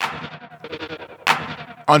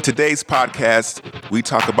On today's podcast, we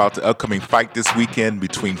talk about the upcoming fight this weekend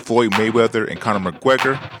between Floyd Mayweather and Conor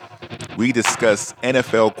McGregor. We discuss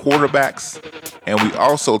NFL quarterbacks, and we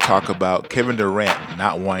also talk about Kevin Durant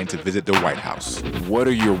not wanting to visit the White House. What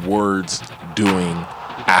are your words doing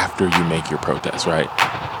after you make your protest, right?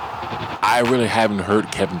 I really haven't heard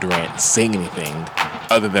Kevin Durant saying anything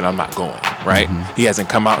other than I'm not going, right? Mm-hmm. He hasn't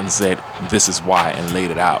come out and said, this is why, and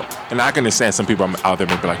laid it out. And I can understand some people out there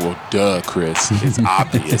may be like, well, duh, Chris, it's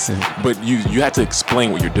obvious. But you have to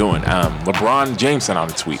explain what you're doing. LeBron James sent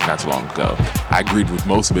out a tweet not too long ago. I agreed with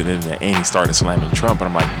most of it, and he started slamming Trump. And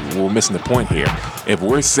I'm like, well, we're missing the point here. If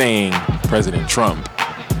we're saying President Trump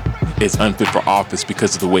is unfit for office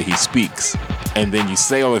because of the way he speaks, and then you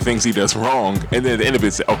say all the things he does wrong, and then at the end of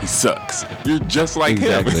it, say, oh, he sucks. You're just like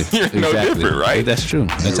him. You're no different, right? That's true.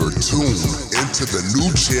 You're tuned into the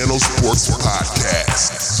New Channel Sports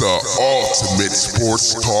Podcast, the ultimate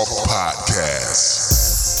sports talk podcast.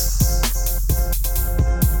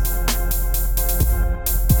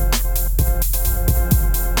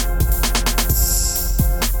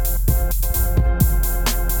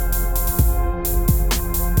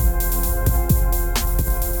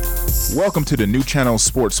 Welcome to the New Channel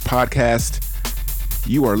Sports Podcast.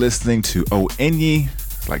 You are listening to Onye.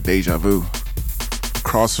 It's like deja vu.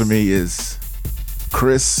 Across from me is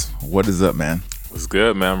Chris. What is up, man? What's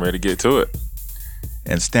good, man? I'm ready to get to it.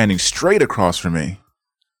 And standing straight across from me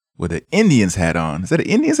with an Indians hat on. Is that an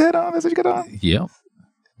Indians hat on? That's what you got on? Yep.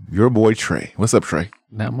 Your boy Trey. What's up, Trey?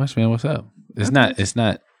 Not much, man. What's up? It's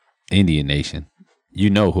not Indian Nation. You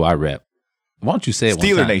know who I rep. Why don't you say it one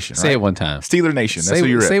time? Steeler Nation, right? Say it one time. Steeler Nation. That's who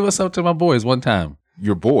you're at. Say what's up to my boys one time.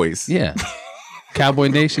 Your boys? Yeah. Cowboy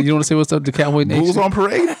Nation. You want to say what's up to Cowboy Nation? Bulls on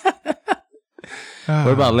parade?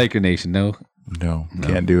 What about Laker Nation? No,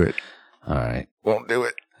 can't do it. All right. Won't do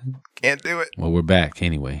it. Can't do it. Well, we're back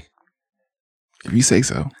anyway. If you say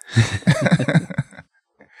so.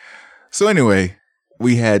 So anyway,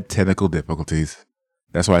 we had technical difficulties.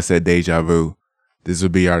 That's why I said deja vu. This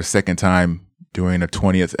would be our second time doing a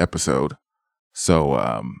 20th episode.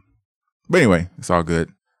 So, but anyway, it's all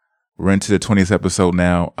good. We're into the 20th episode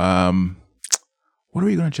now. What are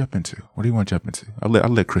we going to jump into? What do you want to jump into? I'll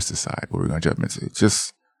let Chris decide what we're going to jump into.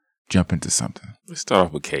 Just jump into something. Let's start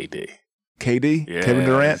off with KD. KD? Yeah, Kevin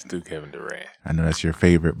Durant? Let's do Kevin Durant. I know that's your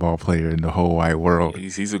favorite ball player in the whole wide world.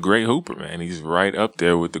 He's a great hooper, man. He's right up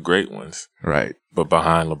there with the great ones. Right. But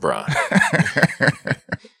behind LeBron.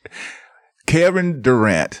 Kevin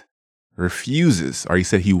Durant refuses, or he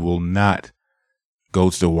said he will not go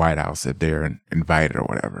to the White House if they're invited or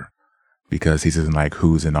whatever, because he doesn't like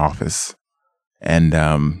who's in office. And,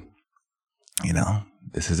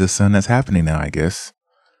 this is the son that's happening now, I guess.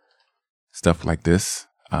 Stuff like this.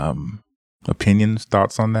 Opinions,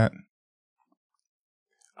 thoughts on that?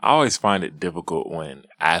 I always find it difficult when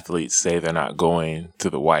athletes say they're not going to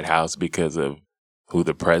the White House because of who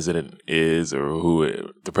the president is or who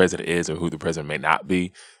the president may not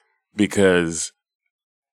be, because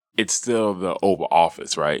it's still the Oval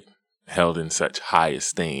Office, right? Held in such high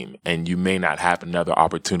esteem, and you may not have another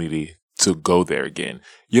opportunity to go there again.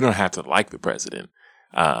 You don't have to like the president.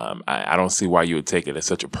 I don't see why you would take it as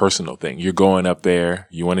such a personal thing. You're going up there,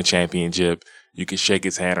 you win a championship, you can shake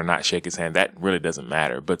his hand or not shake his hand. That really doesn't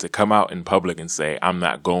matter. But to come out in public and say, I'm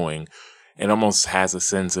not going, it almost has a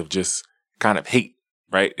sense of just kind of hate,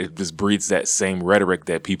 right? It just breeds that same rhetoric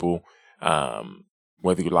that people,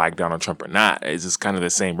 whether you like Donald Trump or not, it's just kind of the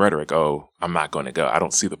same rhetoric. Oh, I'm not going to go. I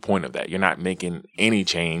don't see the point of that. You're not making any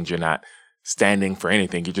change. You're not standing for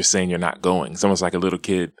anything. You're just saying you're not going. It's almost like a little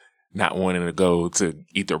kid not wanting to go to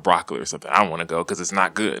eat their broccoli or something. I don't want to go because it's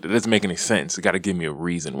not good. It doesn't make any sense. You got to give me a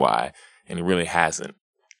reason why. And it really hasn't.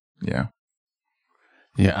 Yeah.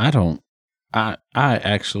 Yeah, I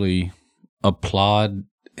actually applaud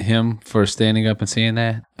him for standing up and saying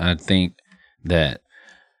that. I think that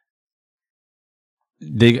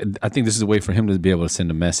I think this is a way for him to be able to send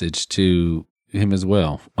a message to him as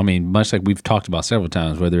well. I mean, much like we've talked about several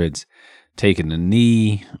times, whether it's taking a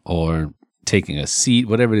knee or taking a seat,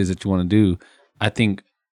 whatever it is that you want to do, I think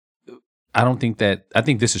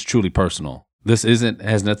this is truly personal. This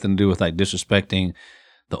has nothing to do with like disrespecting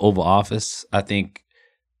the Oval Office. I think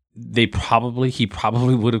he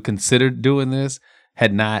probably would have considered doing this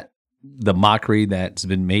had not the mockery that's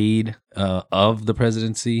been made of the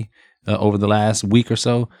presidency over the last week or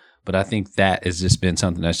so. But I think that has just been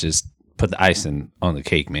something that's just put the icing on the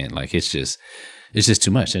cake, man. Like it's just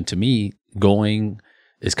too much. And to me, going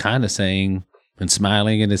is kind of saying and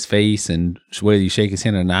smiling in his face, and whether you shake his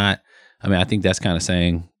hand or not, I mean, I think that's kind of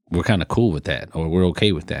saying we're kind of cool with that, or we're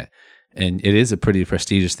okay with that. And it is a pretty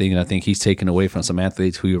prestigious thing. And I think he's taken away from some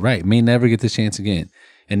athletes who, you're right, may never get this chance again.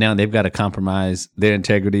 And now they've got to compromise their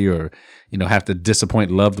integrity or, have to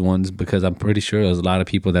disappoint loved ones, because I'm pretty sure there's a lot of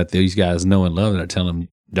people that these guys know and love that are telling them,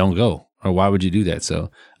 don't go, or why would you do that? So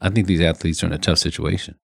I think these athletes are in a tough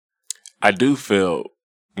situation. I do feel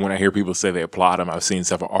when I hear people say they applaud him, I've seen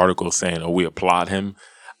several articles saying, we applaud him.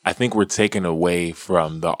 I think we're taken away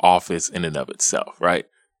from the office in and of itself, right?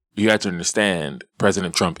 You have to understand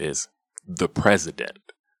President Trump is the president.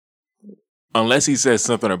 Unless he says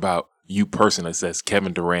something about you personally, says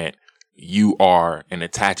Kevin Durant, you are, and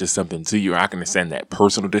attaches something to you, I can understand that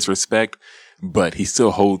personal disrespect, but he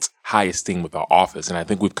still holds high esteem with our office. And I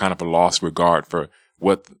think we've kind of lost regard for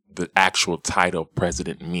what the actual title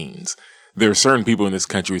president means. There are certain people in this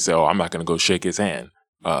country who say, I'm not going to go shake his hand,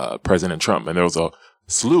 President Trump. And there was a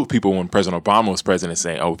slew of people when President Obama was president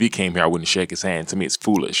saying, if he came here, I wouldn't shake his hand. To me, it's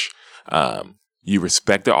foolish. You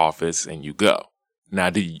respect the office and you go. Now,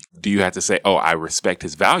 do you have to say, I respect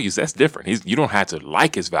his values? That's different. You don't have to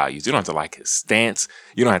like his values. You don't have to like his stance.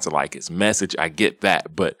 You don't have to like his message. I get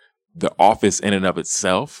that. But the office in and of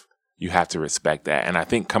itself, you have to respect that. And I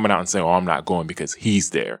think coming out and saying, I'm not going because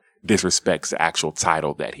he's there, disrespects the actual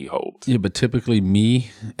title that he holds. Yeah, but typically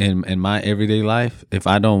me in my everyday life, if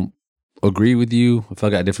I don't agree with you, if I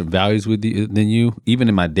got different values with you than you, even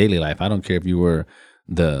in my daily life, I don't care if you were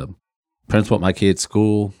the principal at my kid's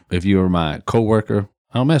school, if you were my coworker,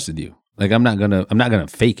 I don't mess with you. Like I'm not gonna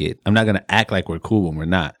fake it. I'm not gonna act like we're cool when we're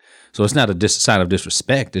not. So it's not a sign of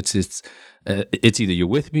disrespect. It's either you're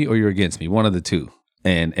with me or you're against me, one of the two.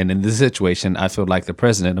 And in this situation, I feel like the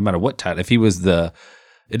president, no matter what title, if he was it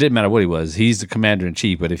didn't matter what he was. He's the commander in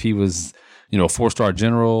chief. But if he was, a 4-star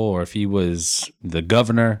general, or if he was the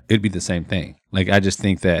governor, it'd be the same thing. Like I just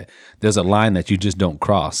think that there's a line that you just don't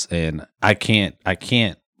cross, and I can't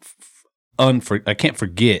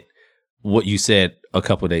forget what you said a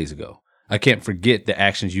couple of days ago. I can't forget the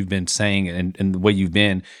actions you've been saying and the way you've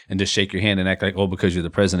been, and just shake your hand and act like, because you're the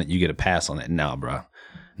president, you get a pass on it. Nah, bro.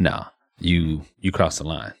 Nah, you crossed the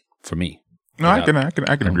line for me. No, I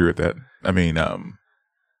can agree with that. I mean,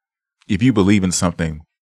 if you believe in something,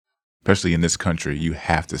 especially in this country, you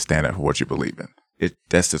have to stand up for what you believe in.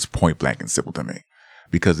 That's just point blank and simple to me.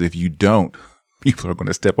 Because if you don't, people are going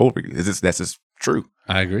to step over you. That's just true.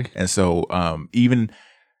 I agree. And so even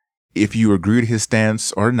if you agree with his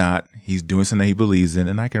stance or not, he's doing something he believes in,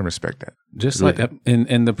 and I can respect that. Just like that.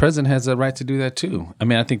 And the president has a right to do that too. I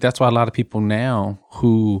mean, I think that's why a lot of people now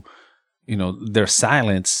who, their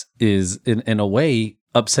silence is in a way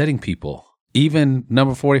upsetting people. Even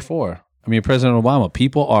number 44. I mean, President Obama,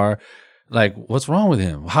 people are like, what's wrong with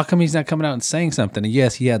him? How come he's not coming out and saying something? And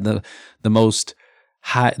yes, he had the most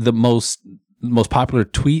popular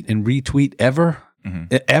tweet and retweet ever.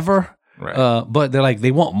 Right. But they're like,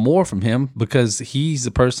 they want more from him because he's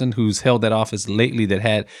the person who's held that office lately that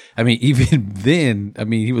had, even then,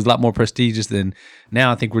 he was a lot more prestigious than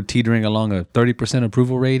now. I think we're teetering along a 30%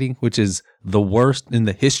 approval rating, which is the worst in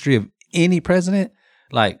the history of any president.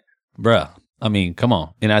 Like, bruh, come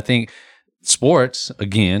on. And I think sports,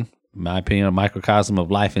 again, my opinion, a microcosm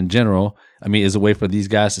of life in general, is a way for these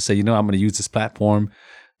guys to say, I'm going to use this platform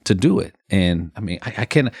to do it. And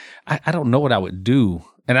I don't know what I would do.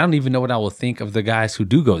 And I don't even know what I will think of the guys who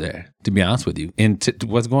do go there, to be honest with you. And to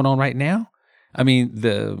what's going on right now, I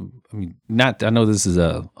know this is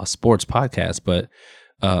a sports podcast, but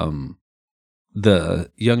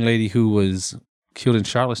the young lady who was killed in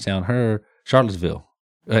Charlottesville,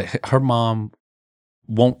 her mom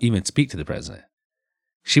won't even speak to the president.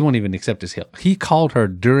 She won't even accept his help. He called her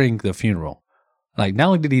during the funeral. Like, not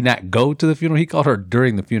only did he not go to the funeral, he called her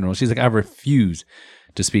during the funeral. She's like, I refuse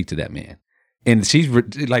to speak to that man. And she's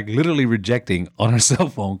literally rejecting on her cell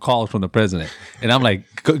phone calls from the president. And I'm like,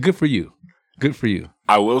 good for you. Good for you.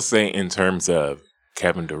 I will say in terms of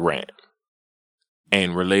Kevin Durant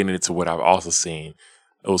and relating it to what I've also seen,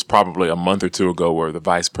 it was probably a month or two ago where the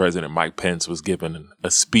Vice President Mike Pence was given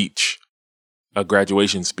a speech, a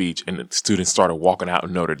graduation speech, and the students started walking out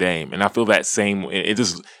of Notre Dame. And I feel that same, it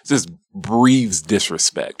just breathes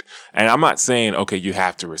disrespect. And I'm not saying, okay, you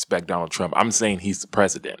have to respect Donald Trump. I'm saying he's the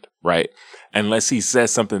president, right? Unless he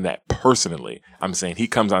says something that personally, I'm saying he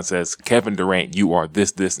comes on and says, Kevin Durant, you are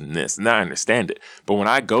this, this, and this. And I understand it. But when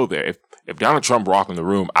I go there, if Donald Trump walked in the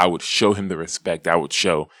room, I would show him the respect I would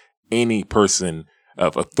show any person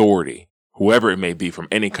of authority, whoever it may be from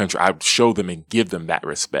any country. I would show them and give them that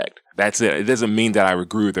respect. That's it. It doesn't mean that I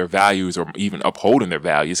agree with their values or even upholding their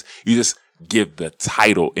values. You just give the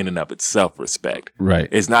title in and of itself respect. Right.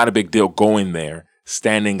 It's not a big deal going there,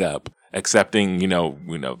 standing up, accepting,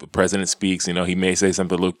 the president speaks, he may say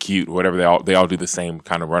something a little cute, whatever. They all do the same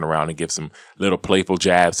kind of run around and give some little playful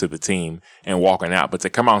jabs to the team and walking out. But to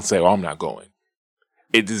come out and say, "Oh, I'm not going,"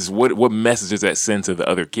 it is what message does that send to the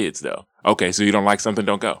other kids though? Okay, so you don't like something,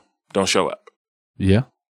 don't go, don't show up. Yeah.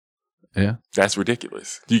 Yeah. That's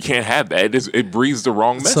ridiculous. You can't have that. It breathes the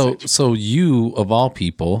wrong message. So you, of all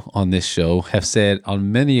people on this show, have said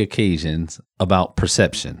on many occasions about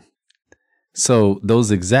perception. So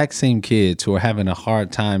those exact same kids who are having a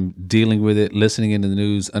hard time dealing with it, listening into the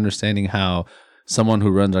news, understanding how someone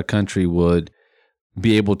who runs our country would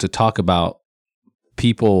be able to talk about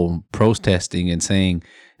people protesting and saying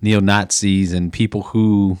neo-Nazis and people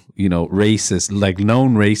who, racist, like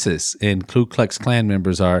known racists and Ku Klux Klan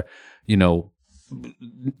members are,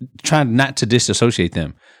 trying not to disassociate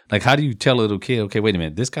them. Like, how do you tell a little kid, okay, wait a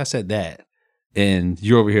minute, this guy said that, and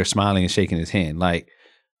you're over here smiling and shaking his hand? Like,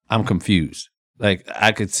 I'm confused. Like,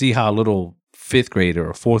 I could see how a little 5th grader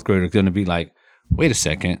or 4th grader is going to be like, wait a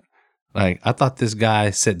second. Like, I thought this guy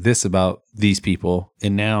said this about these people,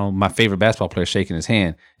 and now my favorite basketball player is shaking his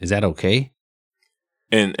hand. Is that okay?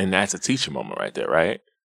 And that's a teaching moment right there, right?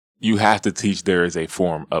 You have to teach there is a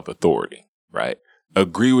form of authority, right?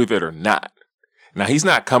 Agree with it or not. Now, he's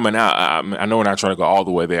not coming out. I know we're not trying to go all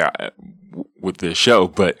the way there with this show,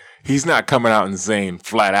 but he's not coming out and saying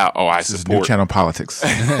flat out, "Oh, I support New Channel Politics."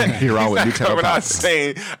 You're on with New Channel coming out Politics.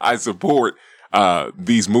 saying I support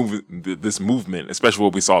this movement, especially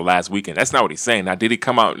what we saw last weekend. That's not what he's saying. Now, did he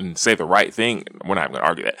come out and say the right thing? We're not going to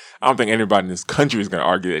argue that. I don't think anybody in this country is going to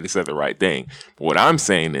argue that he said the right thing. But what I'm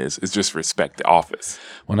saying is just respect the office.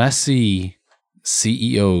 When I see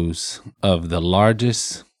CEOs of the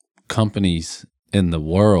largest companies in the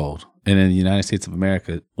world and in the United States of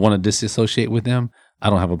America want to disassociate with them, I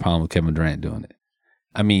don't have a problem with Kevin Durant doing it.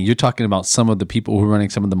 I mean, you're talking about some of the people who are running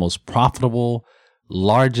some of the most profitable,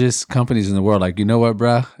 largest companies in the world. Like, you know what,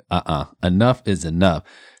 bruh? Enough is enough.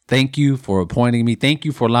 Thank you for appointing me. Thank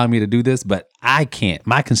you for allowing me to do this, but I can't.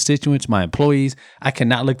 My constituents, my employees, I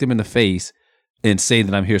cannot look them in the face and say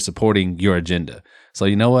that I'm here supporting your agenda. So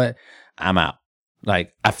you know what? I'm out.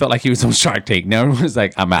 Like, I felt like he was on Shark Tank. Now everyone's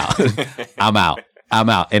like, I'm out. I'm out.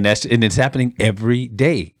 And it's happening every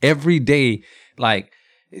day. Every day. Like,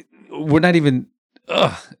 we're not even,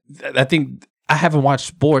 I think I haven't watched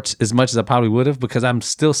sports as much as I probably would have because I'm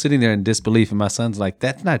still sitting there in disbelief. And my son's like,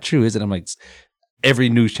 that's not true, is it? I'm like, every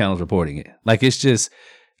news channel is reporting it. Like, it's just,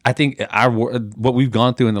 I think what we've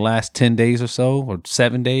gone through in the last 10 days or so, or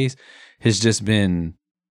 7 days, has just been,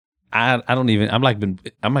 I'm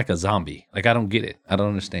like a zombie. Like, I don't get it. I don't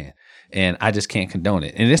understand. And I just can't condone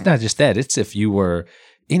it. And it's not just that. It's if you were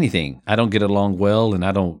anything. I don't get along well, and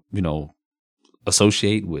I don't,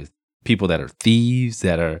 associate with people that are thieves,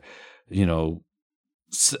 that are,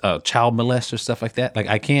 child molesters, stuff like that. Like,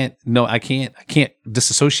 I can't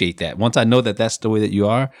disassociate that. Once I know that that's the way that you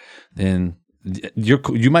are, then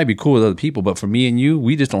you might be cool with other people, but for me and you,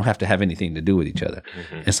 we just don't have to have anything to do with each other.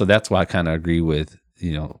 Mm-hmm. And so that's why I kind of agree with,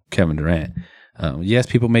 Kevin Durant. Yes,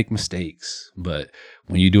 people make mistakes, but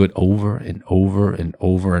when you do it over and over and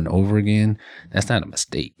over and over again, that's not a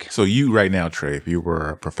mistake. So you right now, Trey, if you were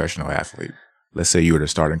a professional athlete, let's say you were the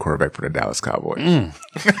starting quarterback for the Dallas Cowboys. And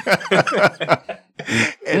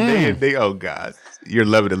they, oh God, you're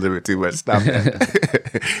loving it a little bit too much. Stop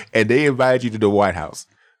that. And they invited you to the White House.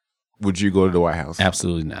 Would you go to the White House?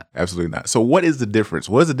 Absolutely not. Absolutely not. So what is the difference?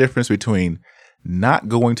 What is the difference between not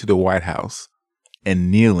going to the White House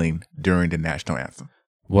and kneeling during the national anthem?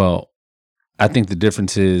 Well, I think the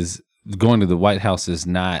difference is going to the White House is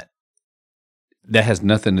not, that has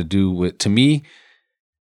nothing to do with, to me,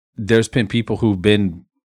 there's been people who've been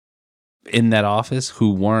in that office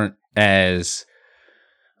who weren't as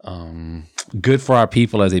good for our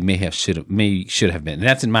people as they should have been. And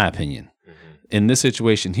that's in my opinion. Mm-hmm. In this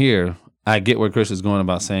situation here, I get where Chris is going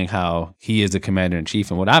about saying how he is the commander in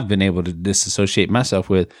chief, and what I've been able to disassociate myself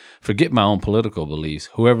with, forget my own political beliefs.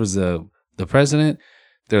 Whoever's the president,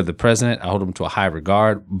 they're the president. I hold them to a high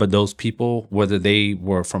regard. But those people, whether they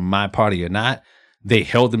were from my party or not, they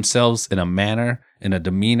held themselves in a manner, in a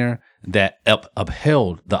demeanor that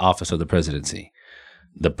upheld the office of the presidency.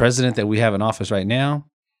 The president that we have in office right now,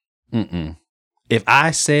 if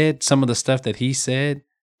I said some of the stuff that he said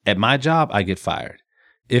at my job, I get fired.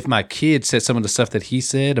 If my kid said some of the stuff that he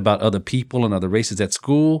said about other people and other races at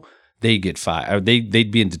school, they get fired. Or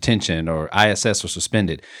they'd be in detention or ISS or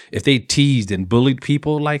suspended. If they teased and bullied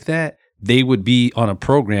people like that, they would be on a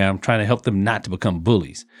program trying to help them not to become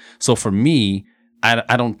bullies. So for me,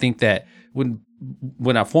 I don't think that when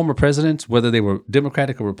our former presidents, whether they were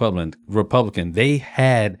Democratic or Republican, they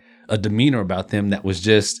had a demeanor about them that was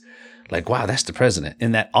just Like, wow, that's the president.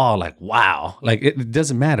 And that awe, like, wow. Like, it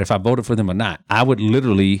doesn't matter if I voted for them or not. I would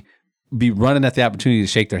literally be running at the opportunity to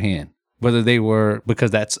shake their hand, whether they were,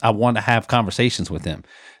 because I want to have conversations with them.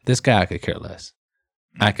 This guy, I could care less.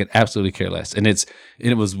 I could absolutely care less. And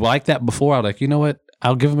it was like that before. I was like, you know what?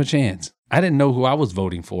 I'll give him a chance. I didn't know who I was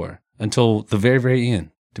voting for until the very, very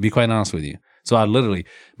end, to be quite honest with you. So I literally,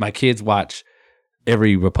 my kids watch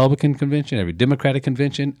every Republican convention, every Democratic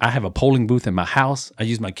convention. I have a polling booth in my house. I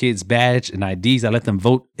use my kids' badge and IDs. I let them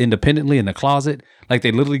vote independently in the closet. Like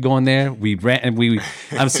they literally go in there.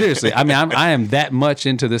 I'm seriously, I mean, I am that much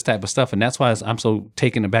into this type of stuff. And that's why I'm so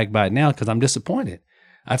taken aback by it now, because I'm disappointed.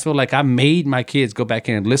 I feel like I made my kids go back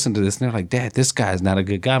in and listen to this. And they're like, Dad, this guy's not a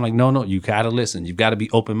good guy. I'm like, no, you got to listen. You've got to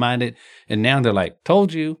be open-minded. And now they're like,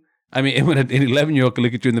 told you. I mean, when an 11-year-old can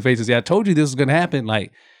look at you in the face and say, I told you this was going to happen.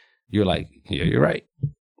 Like, you're like, yeah, you're right.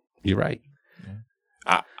 You're right.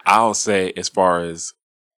 I'll say, as far as,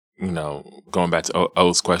 going back to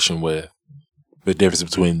O's question with the difference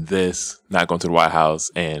between this, not going to the White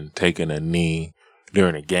House, and taking a knee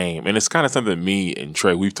during a game. And it's kind of something me and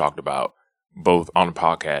Trey, we've talked about both on the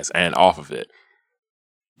podcast and off of it.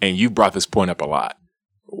 And you brought this point up a lot.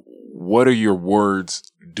 What are your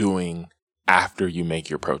words doing after you make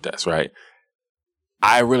your protest, right?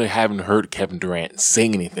 I really haven't heard Kevin Durant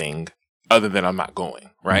saying anything other than I'm not going,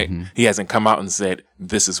 right? Mm-hmm. He hasn't come out and said,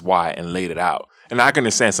 this is why, and laid it out. And I can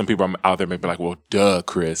understand some people out there may be like, well, duh,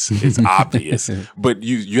 Chris, it's obvious. But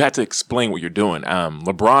you have to explain what you're doing.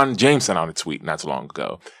 LeBron James sent out a tweet not too long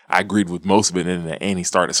ago. I agreed with most of it, and in the end, he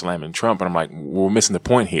started slamming Trump. And I'm like, we're missing the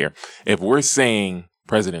point here. If we're saying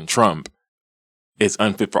President Trump is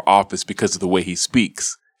unfit for office because of the way he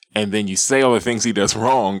speaks, and then you say all the things he does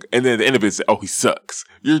wrong, and then at the end of it, say, oh, he sucks.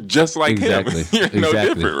 You're just like him. You're no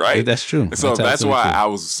different, right? That's true. So that's why I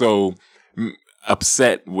was so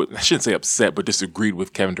upset with, I shouldn't say upset, but disagreed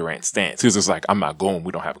with Kevin Durant's stance. He was just like, I'm not going.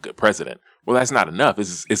 We don't have a good president. Well, that's not enough.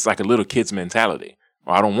 It's like a little kid's mentality.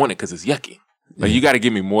 Well, I don't want it because it's yucky. Like, you got to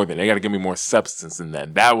give me more than that. You got to give me more substance than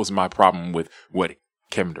that. That was my problem with what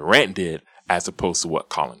Kevin Durant did as opposed to what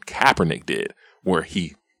Colin Kaepernick did, where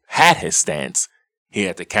he had his stance. He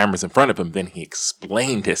had the cameras in front of him. Then he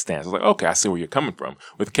explained his stance. I was like, okay, I see where you're coming from.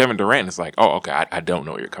 With Kevin Durant, it's like, oh, okay, I don't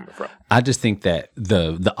know where you're coming from. I just think that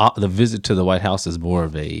the visit to the White House is more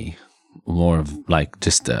of like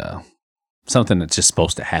just something that's just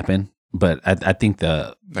supposed to happen. But I think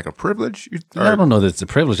like a privilege. I don't know that it's a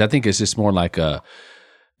privilege. I think it's just more like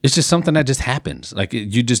it's just something that just happens. Like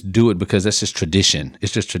you just do it because that's just tradition.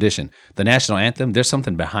 It's just tradition. The national anthem, there's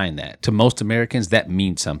something behind that. To most Americans, that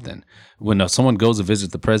means something. When someone goes to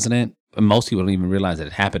visit the president, most people don't even realize that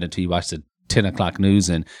it happened until you watch the 10 o'clock news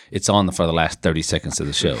and it's on for the last 30 seconds of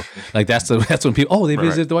the show. Like that's when people, they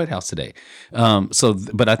visited the White House today.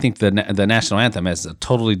 But I think the national anthem has a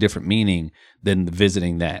totally different meaning than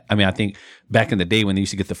visiting that. I mean, I think back in the day when they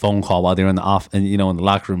used to get the phone call while they were in the off and in the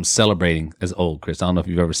locker room celebrating. As old, Chris, I don't know if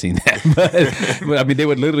you've ever seen that, but I mean, they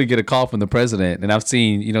would literally get a call from the president, and I've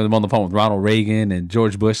seen them on the phone with Ronald Reagan and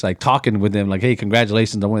George Bush, like talking with them, like, "Hey,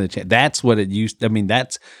 congratulations on winning the That's what it used. I mean,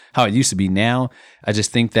 that's how it used to be. Now, I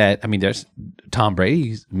just think that there's Tom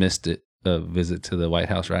Brady's missed a visit to the White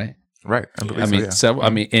House, right? Right. Several.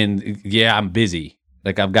 I'm busy.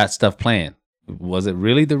 Like I've got stuff planned. Was it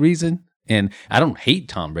really the reason? And I don't hate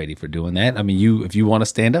Tom Brady for doing that. I mean, if you want to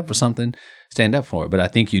stand up for something, stand up for it. But I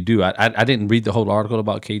think you do. I didn't read the whole article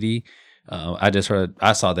about KD.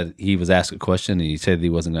 I saw that he was asked a question and he said that he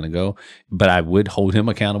wasn't going to go. But I would hold him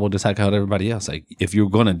accountable just like I held everybody else. Like, if you're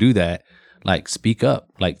going to do that, like, speak up.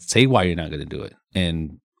 Like, say why you're not going to do it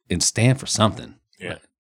and stand for something. Yeah.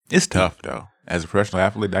 It's tough, though. As a professional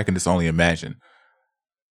athlete, I can just only imagine.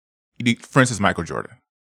 For instance, Michael Jordan.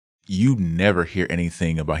 You never hear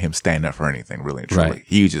anything about him standing up for anything, really and truly. Right.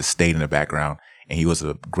 He just stayed in the background, and he was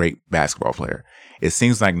a great basketball player. It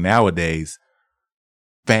seems like nowadays,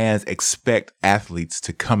 fans expect athletes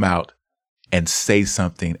to come out and say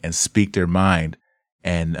something and speak their mind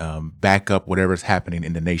and back up whatever's happening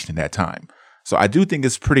in the nation at that time. So I do think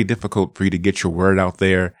it's pretty difficult for you to get your word out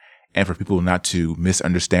there and for people not to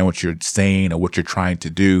misunderstand what you're saying or what you're trying to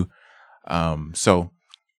do. So,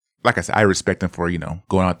 like I said, I respect him for,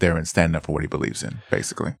 going out there and standing up for what he believes in,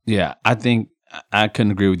 basically. Yeah, I think I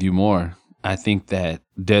couldn't agree with you more. I think that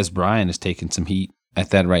Des Bryant is taking some heat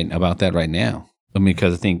about that right now. I mean,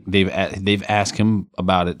 because I think they've asked him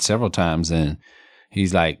about it several times, and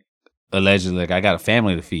he's like, allegedly, like, I got a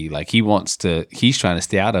family to feed. Like, he's trying to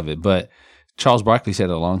stay out of it. But Charles Barkley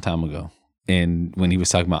said it a long time ago, and when he was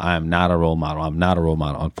talking about, I'm not a role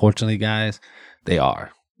model. Unfortunately, guys, they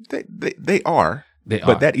are. They are.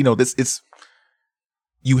 But that,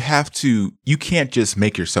 you can't just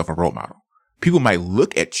make yourself a role model. People might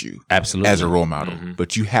look at you Absolutely. as a role model,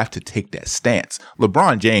 but you have to take that stance.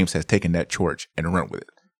 LeBron James has taken that torch and run with it.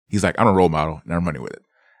 He's like, I'm a role model and I'm running with it.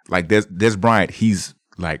 Like Des Bryant, he's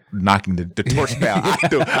like knocking the torch down.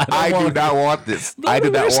 I do not want this. I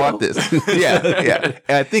do not want this. Yeah.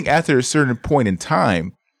 And I think after a certain point in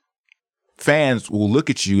time, fans will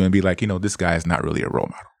look at you and be like, this guy is not really a role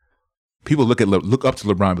model. People look up to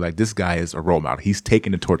LeBron and be like, this guy is a role model. He's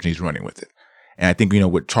taking the torch and he's running with it. And I think,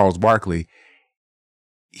 with Charles Barkley,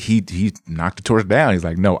 he knocked the torch down. He's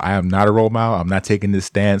like, no, I am not a role model. I'm not taking this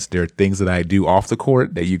stance. There are things that I do off the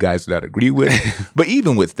court that you guys do not agree with. But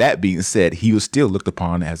even with that being said, he was still looked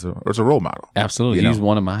upon as a role model. Absolutely. He's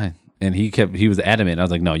one of mine. And he was adamant. I was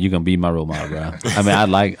like, no, you're going to be my role model, bro. I mean, I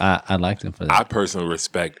liked him for that. I personally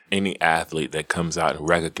respect any athlete that comes out and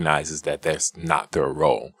recognizes that that's not their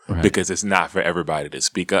role, because it's not for everybody to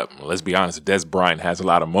speak up. Let's be honest, Des Bryant has a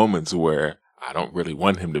lot of moments where I don't really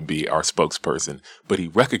want him to be our spokesperson, but he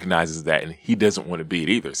recognizes that and he doesn't want to be it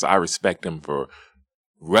either. So I respect him for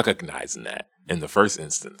recognizing that in the first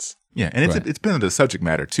instance. Yeah, and it's been the subject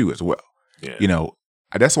matter too as well. Yeah.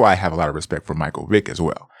 That's why I have a lot of respect for Michael Vick as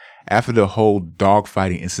well. After the whole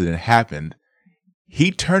dogfighting incident happened,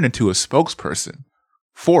 he turned into a spokesperson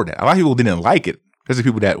for that. A lot of people didn't like it. There's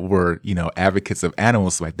people that were, advocates of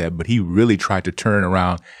animals like that, but he really tried to turn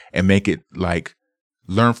around and make it like,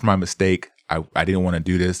 learn from my mistake. I didn't want to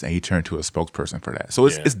do this, and he turned to a spokesperson for that. So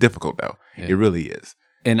it's difficult though. Yeah. It really is.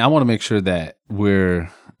 And I want to make sure that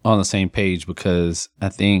we're on the same page, because I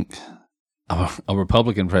think a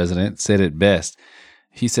Republican president said it best.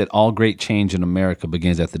 He said, all great change in America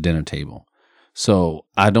begins at the dinner table. So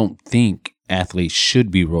I don't think athletes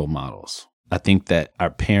should be role models. I think that our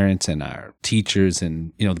parents and our teachers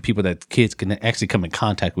and, the people that kids can actually come in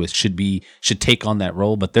contact with should take on that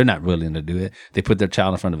role, but they're not willing to do it. They put their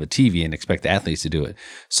child in front of a TV and expect the athletes to do it.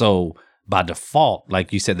 So by default,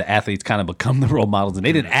 like you said, the athletes kind of become the role models, and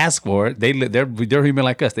they didn't ask for it. They're human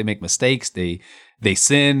like us. They make mistakes. They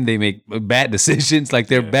sin. They make bad decisions. Like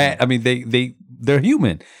they're bad. I mean, they're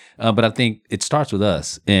human. But I think it starts with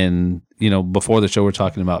us. And, before the show, we're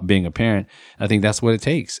talking about being a parent. I think that's what it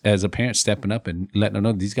takes as a parent, stepping up and letting them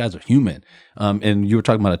know these guys are human. And you were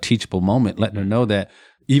talking about a teachable moment, letting them know that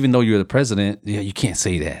even though you're the president, you can't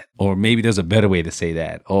say that. Or maybe there's a better way to say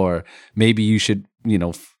that. Or maybe you should,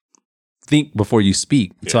 think before you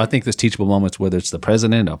speak. Yeah. So I think there's teachable moments, whether it's the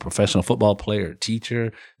president, a professional football player, a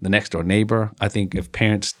teacher, the next door neighbor. I think if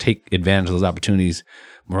parents take advantage of those opportunities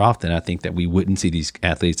more often, I think that we wouldn't see these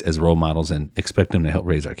athletes as role models and expect them to help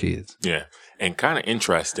raise our kids. Yeah. And kind of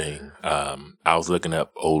interesting, I was looking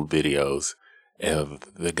up old videos of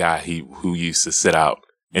the guy who used to sit out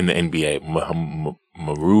in the NBA, Mahmoud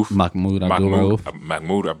Abdul-Rauf.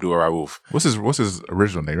 What's his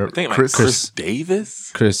original name? I think Chris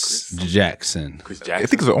Davis? Chris Jackson. I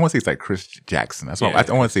think I want to say it's like Chris Jackson. That's what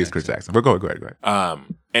I want to say it's Chris Jackson. But go ahead.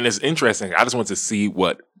 And it's interesting. I just want to see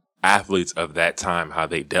what athletes of that time, how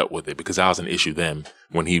they dealt with it, because that was an issue then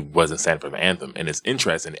when he wasn't standing for the anthem. And it's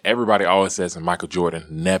interesting. Everybody always says that Michael Jordan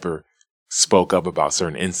never spoke up about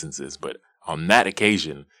certain instances, but on that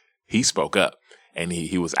occasion, he spoke up. And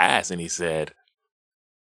he was asked, and he said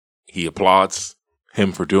he applauds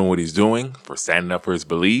him for doing what he's doing, for standing up for his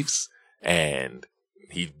beliefs, and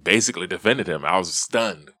he basically defended him. I was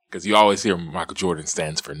stunned, because you always hear Michael Jordan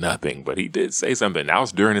stands for nothing, but he did say something. That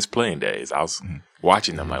was during his playing days. I was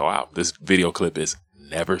watching them like, wow, this video clip is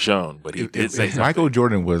never shown, but he did say something. Michael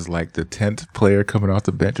Jordan was like the 10th player coming off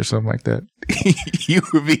the bench or something like that, you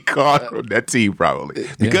would be caught from that team probably,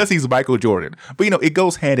 because he's Michael Jordan. But, it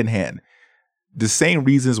goes hand in hand. The same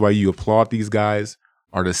reasons why you applaud these guys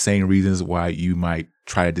are the same reasons why you might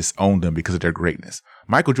try to disown them because of their greatness.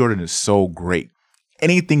 Michael Jordan is so great.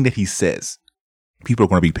 Anything that he says, people are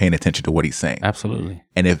going to be paying attention to what he's saying. Absolutely.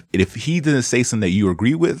 And if he doesn't say something that you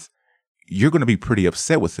agree with, you're going to be pretty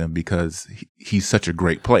upset with him because he's such a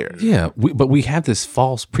great player. Yeah, but we have this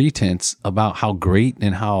false pretense about how great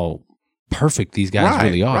and how perfect these guys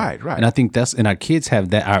really are. Right. And I think and our kids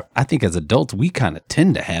have that. I think as adults, we kind of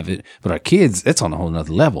tend to have it, but our kids, it's on a whole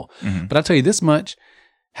nother level. Mm-hmm. But I'll tell you this much,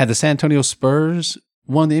 had the San Antonio Spurs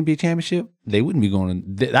won the NBA championship, they wouldn't be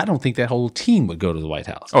going. I don't think that whole team would go to the White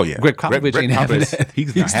House. Oh yeah, Greg Popovich ain't having that.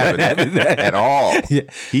 He's not having that at all. Yeah.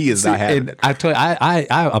 He is not having it. I tell you,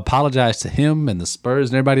 I apologize to him and the Spurs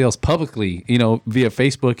and everybody else publicly, via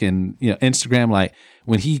Facebook and Instagram, like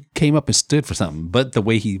when he came up and stood for something, but the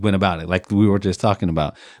way he went about it, like we were just talking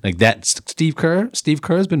about, like that Steve Kerr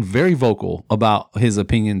has been very vocal about his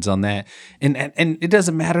opinions on that, and it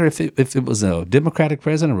doesn't matter if it was a Democratic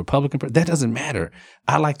president or Republican president, that doesn't matter.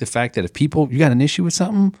 I like the fact that if people people, you got an issue with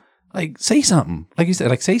something, like say something. Like you said,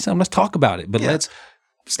 like say something. Let's talk about it. But let's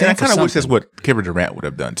stand And I kind of wish that's something. what Kevin Durant would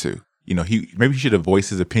have done too. You know, he should have voiced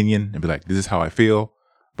his opinion and be like, "This is how I feel."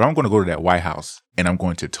 But I'm going to go to that White House and I'm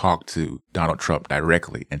going to talk to Donald Trump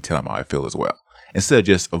directly and tell him how I feel as well, instead of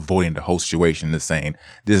just avoiding the whole situation and saying,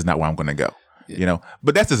 "This is not where I'm going to go." You know,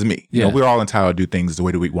 but that's just me. You know, we're all entitled to do things the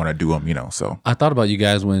way that we want to do them. You know, so I thought about you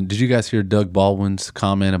guys did you guys hear Doug Baldwin's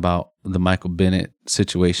comment about the Michael Bennett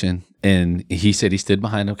situation? And he said he stood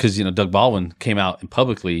behind him because, you know, Doug Baldwin came out and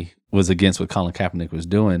publicly was against what Colin Kaepernick was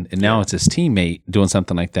doing. And now it's his teammate doing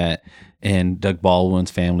something like that. And Doug Baldwin's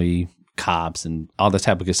family, cops, and all that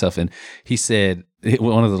type of good stuff. And he said,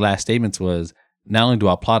 one of the last statements was, not only do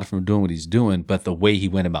I applaud him for doing what he's doing, but the way he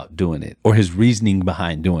went about doing it or his reasoning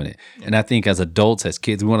behind doing it. And I think as adults, as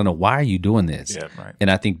kids, we want to know, why are you doing this? Yeah, right. And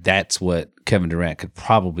I think that's what Kevin Durant could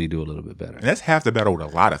probably do a little bit better. and that's half the battle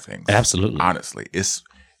with a lot of things. Absolutely. Honestly,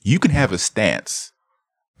 you can have a stance,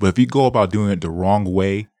 but if you go about doing it the wrong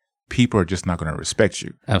way, people are just not going to respect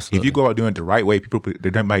you. Absolutely. If you go about doing it the right way, people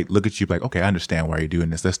they might look at you like, okay, I understand why you're doing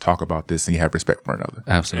this. Let's talk about this, and you have respect for another.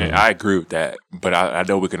 Absolutely. And I agree with that, but I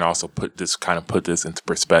know we can also put this into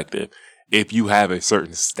perspective. If you have a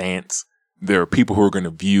certain stance, there are people who are going to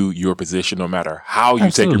view your position, no matter how you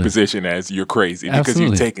take your position, as you're crazy because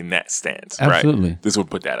Absolutely. you're taking that stance. Absolutely. Right? This would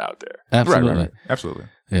put that out there. Absolutely. Right. Absolutely.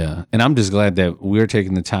 Yeah. And I'm just glad that we're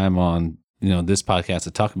taking the time on, you know, this podcast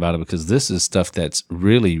to talk about it, because this is stuff that's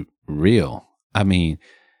really real. I mean,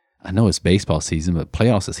 I know it's baseball season, but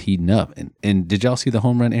playoffs is heating up. And did y'all see the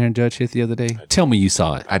home run Aaron Judge hit the other day? Tell me you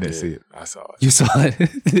saw it. I didn't see it. I saw it. You saw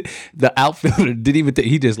it. The outfielder didn't even think,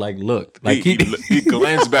 he just like looked. Like he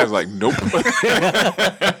glanced back like, nope.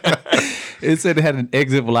 It said it had an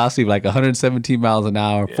exit velocity of like 117 miles an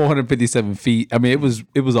hour, 457 feet. I mean,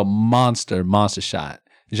 it was a monster shot.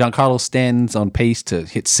 Giancarlo Stanton's on pace to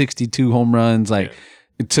hit 62 home runs, like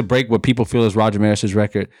to break what people feel is Roger Maris's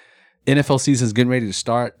record. NFL season's getting ready to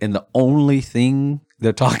start, and the only thing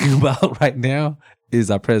they're talking about right now is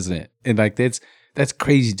our president. And like that's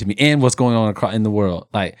crazy to me. And what's going on in the world.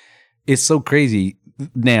 Like, it's so crazy.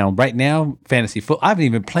 Right now, fantasy football. I haven't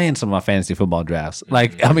even planned some of my fantasy football drafts.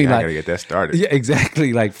 Like, I mean, I like, gotta get that started. yeah,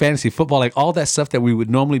 exactly. Like fantasy football, like all that stuff that we would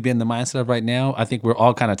normally be in the mindset of right now. I think we're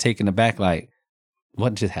all kind of taken aback. Like,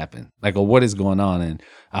 what just happened? Like, or what is going on? And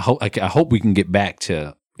I hope we can get back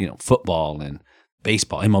to, you know, football and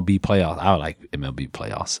baseball, MLB playoffs. I would like MLB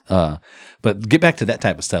playoffs. But get back to that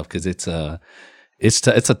type of stuff, because it's a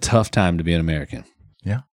tough time to be an American.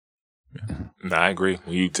 Yeah. No, I agree.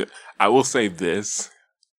 I will say this,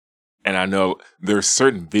 and I know there's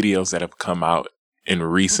certain videos that have come out in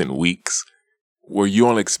recent weeks where you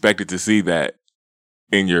only expected to see that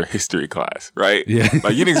in your history class, right? Yeah.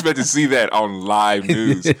 Like, you didn't expect to see that on live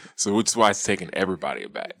news, so which is why it's taking everybody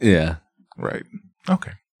aback. Yeah. Right.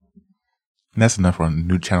 Okay. And that's enough on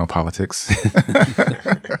New Channel Politics.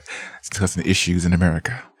 Discussing issues in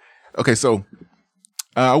America. Okay, so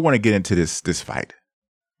I want to get into this fight.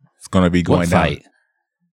 It's going to be going What down. fight?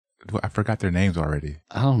 I forgot their names already.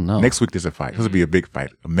 I don't know. Next week there's a fight. This will be a big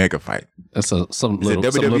fight, a mega fight. That's some Is it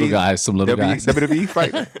little guys. WWE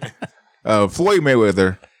fight. Floyd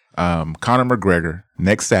Mayweather, Conor McGregor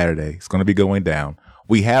next Saturday. It's going to be going down.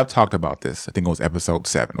 We have talked about this. I think it was episode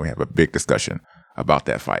 7. We have a big discussion about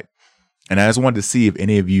that fight. And I just wanted to see if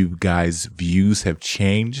any of you guys' views have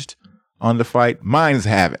changed on the fight. Mine's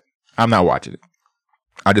haven't. I'm not watching it.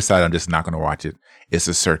 I decided I'm just not going to watch it. It's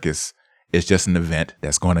a circus. It's just an event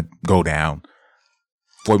that's going to go down.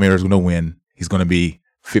 Floyd Mayweather's going to win. He's going to be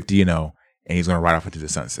 50-0, and he's going to ride off into the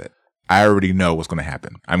sunset. I already know what's going to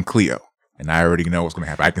happen. I'm Cleo, and I already know what's going to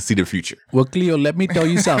happen. I can see the future. Well, Cleo, let me tell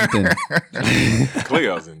you something.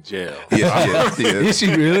 Cleo's in jail. Yes, she is. Is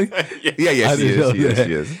she really? Yeah, I she didn't know is. that.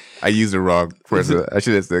 She is. I used the wrong person. I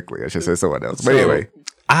should have said Cleo. I should have said someone else. But anyway.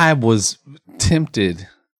 I was tempted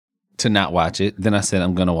to not watch it. Then I said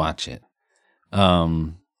I'm going to watch it.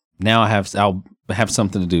 Now I'll have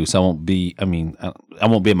something to do, so I won't be. I mean, I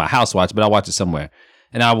won't be in my house watch, but I'll watch it somewhere.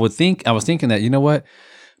 And I was thinking that, you know what,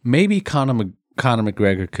 maybe Conor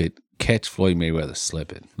McGregor could catch Floyd Mayweather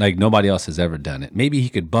slipping, like nobody else has ever done it. Maybe he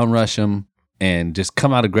could bum rush him and just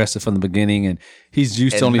come out aggressive from the beginning, and he's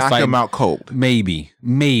used to only knock fighting him out cold. Maybe.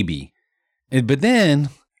 But then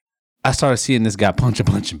I started seeing this guy punch a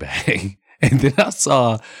punching bag. And then I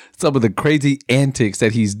saw some of the crazy antics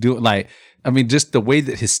that he's doing. Like, I mean, just the way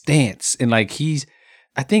that his stance, and like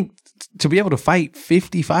I think to be able to fight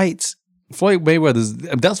 50 fights, Floyd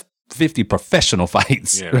that's 50 professional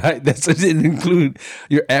fights, right? That didn't include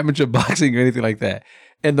your amateur boxing or anything like that.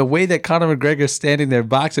 And the way that Conor McGregor's standing there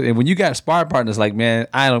boxing, and when you got sparring partners, like, man,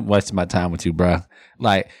 I don't waste my time with you, bro.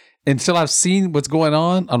 Like, until I've seen what's going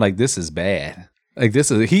on, I'm like, this is bad. Like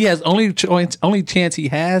he has only chance he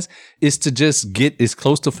has is to just get as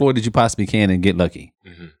close to Floyd as you possibly can and get lucky.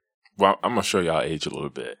 Mm-hmm. Well, I'm gonna show y'all age a little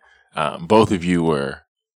bit. Both of you were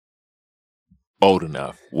old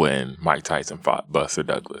enough when Mike Tyson fought Buster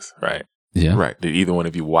Douglas, right? Yeah, Right. Did either one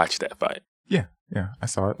of you watch that fight? Yeah. I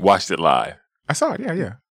saw it. Watched it live? I saw it.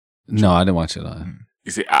 Yeah. No, I didn't watch it live.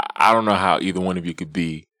 You see, I don't know how either one of you could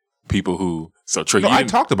be people who. So Trey, No, you I didn't-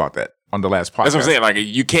 talked about that on the last podcast. That's what I'm saying. Like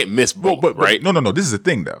you can't miss both, But right? No. This is the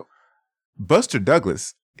thing, though. Buster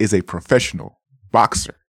Douglas is a professional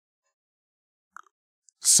boxer.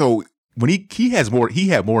 So when he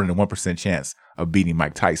had more than a 1% chance of beating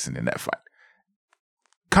Mike Tyson in that fight.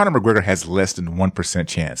 Conor McGregor has less than 1%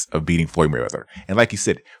 chance of beating Floyd Mayweather. And like you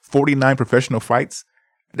said, 49 professional fights,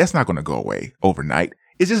 that's not going to go away overnight.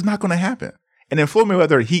 It's just not going to happen. And then Floyd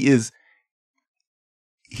Mayweather,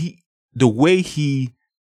 the way he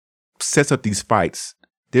sets up these fights,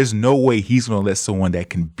 there's no way he's going to let someone that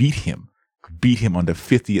can beat him on the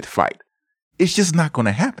 50th fight. It's just not going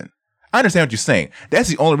to happen. I understand what you're saying. That's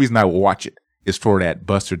the only reason I will watch it is for that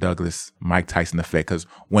Buster Douglas, Mike Tyson effect. Because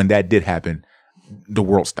when that did happen, the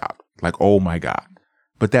world stopped. Like, oh my God.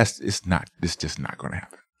 But it's just not going to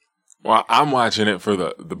happen. Well, I'm watching it for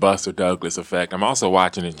the Buster Douglas effect. I'm also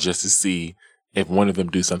watching it just to see if one of them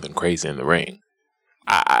do something crazy in the ring.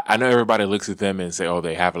 I know everybody looks at them and say, oh,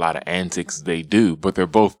 they have a lot of antics. They do, but they're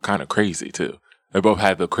both kind of crazy too. They both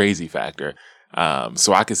have the crazy factor.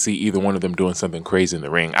 So I could see either one of them doing something crazy in the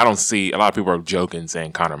ring. I don't see, a lot of people are joking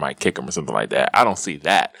saying Conor might kick him or something like that. I don't see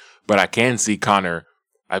that, but I can see Conor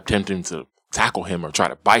attempting to tackle him or try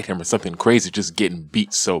to bite him or something crazy, just getting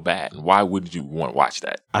beat so bad. And why would you want to watch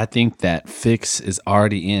that? I think that fix is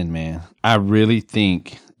already in, man. I really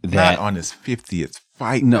think that Not on his 50th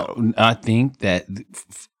fight. No, though. I think that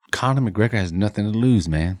Conor McGregor has nothing to lose,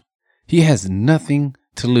 man. He has nothing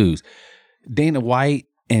to lose. Dana White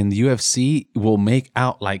and the UFC will make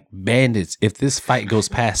out like bandits if this fight goes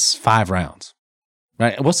past 5 rounds.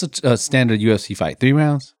 Right? What's the standard UFC fight? 3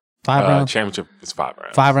 rounds? 5 rounds? Championship is 5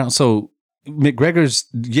 rounds. 5 rounds. So McGregor's,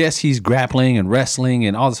 yes, he's grappling and wrestling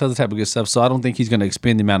and all this other type of good stuff. So I don't think he's going to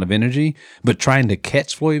expend the amount of energy. But trying to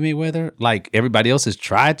catch Floyd Mayweather, like everybody else has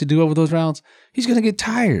tried to do over those rounds, he's going to get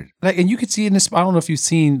tired. Like, and you can see in this. I don't know if you've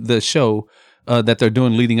seen the show that they're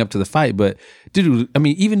doing leading up to the fight, but dude, I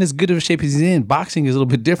mean, even as good of a shape as he's in, boxing is a little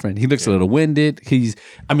bit different. He looks a little winded.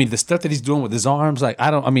 The stuff that he's doing with his arms,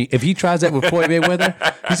 if he tries that with Floyd Mayweather,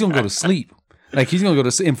 he's going to go to sleep. Like he's gonna go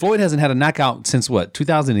to, and Floyd hasn't had a knockout since what,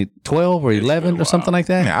 2012 or 11 or something like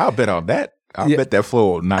that. Yeah, I'll bet on that. I'll bet that Floyd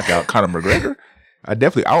will knock out Conor McGregor. I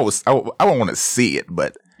won't want to see it,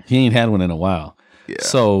 but he ain't had one in a while. Yeah.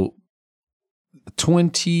 So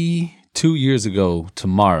 22 years ago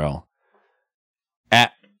tomorrow,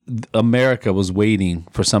 America was waiting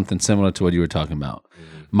for something similar to what you were talking about.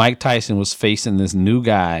 Mm-hmm. Mike Tyson was facing this new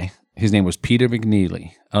guy. His name was Peter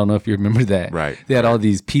McNeely. I don't know if you remember that. Right. They had all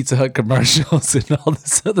these Pizza Hut commercials and all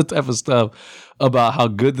this other type of stuff about how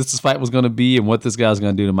good this fight was going to be and what this guy was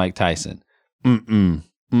going to do to Mike Tyson.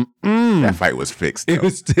 that fight was fixed. Though. It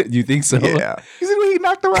was. You think so? Yeah. You see when he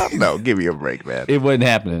knocked him out? No, give me a break, man. It wasn't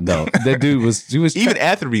happening. No, that dude was. He was Even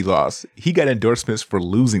after he lost, he got endorsements for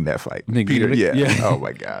losing that fight. McNeely? Peter, yeah. Yeah. Oh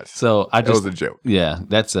my gosh. So that was a joke. Yeah,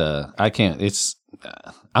 that's I can't. It's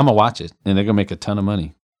I'm gonna watch it, and they're gonna make a ton of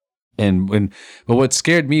money. But what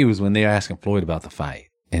scared me was when they were asking Floyd about the fight,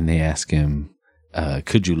 and they asked him,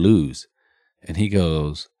 "Could you lose?" And he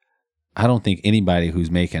goes, "I don't think anybody who's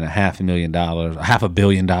making $500,000, $500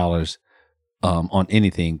 million on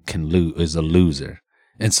anything can lose is a loser."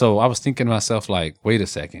 And so I was thinking to myself, like, wait a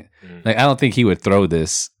second, like I don't think he would throw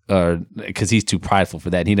this, because he's too prideful for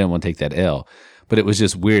that. He doesn't want to take that L. But it was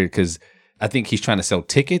just weird because I think he's trying to sell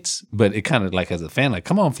tickets, but it kind of like as a fan, like,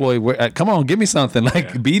 come on, Floyd, come on, give me something.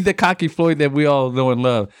 Like, be the cocky Floyd that we all know and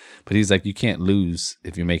love. But he's like, you can't lose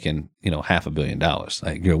if you're making, $500 million.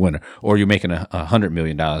 Like, you're a winner. Or you're making $100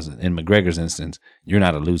 million. In McGregor's instance, you're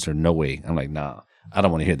not a loser. No way. I'm like, nah, I don't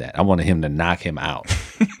want to hear that. I wanted him to knock him out.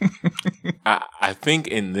 I think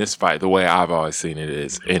in this fight, the way I've always seen it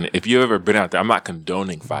is, and if you've ever been out there, I'm not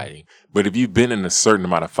condoning fighting, but if you've been in a certain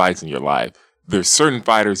amount of fights in your life, there's certain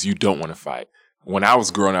fighters you don't want to fight. When I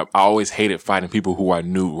was growing up, I always hated fighting people who I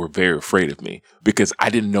knew were very afraid of me because I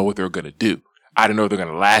didn't know what they were going to do. I didn't know if they're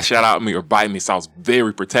going to lash out at me or bite me, so I was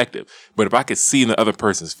very protective. But if I could see in the other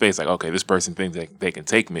person's face, like, okay, this person thinks they can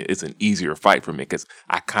take me, it's an easier fight for me because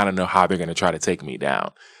I kind of know how they're going to try to take me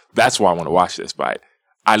down. That's why I want to watch this fight.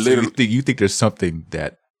 You think there's something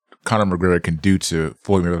that Conor McGregor can do to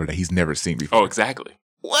Floyd Mayweather that he's never seen before? Oh, exactly.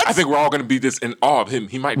 What? I think we're all going to be just in awe of him.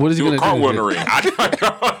 He might What is he do a gonna do? cartwheel in the ring.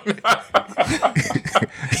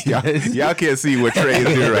 y'all can't see what Trey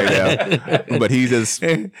is doing right now, but he's just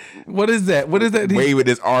What is that? What is that? waving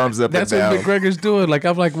his arms up That's and down. what McGregor's doing. Like,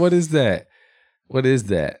 I'm like, what is that? What is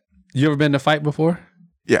that? You ever been in a fight before?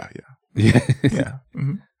 Yeah. Yeah. Yeah.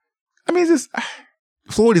 Mhm. I mean, it's just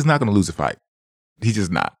Floyd is not going to lose a fight. He's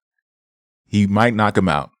just not. He might knock him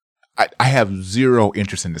out. I have zero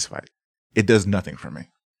interest in this fight. It does nothing for me.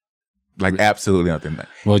 Like absolutely nothing.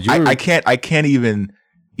 Well, I can't even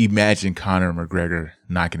imagine Conor McGregor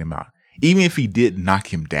knocking him out. Even if he did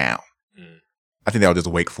knock him down, I think that would just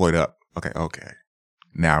wake Floyd up. Okay.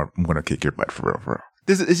 Now I'm going to kick your butt for real.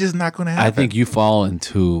 It's just not going to happen. I think you fall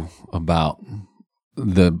into about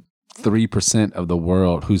the 3% of the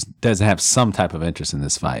world who doesn't have some type of interest in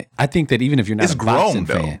this fight. I think that even if you're not It's a boxing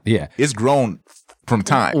grown, though. fan, yeah. It's grown from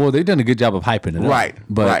time. Well, they've done a good job of hyping it up. Right,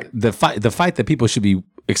 But right. the fight that people should be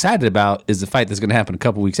excited about is the fight that's going to happen a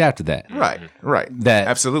couple weeks after that. Right. That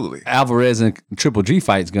Absolutely. Alvarez and Triple G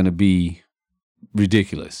fight is going to be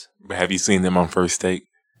ridiculous. But have you seen them on First Take?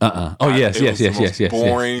 Oh yes. It was the most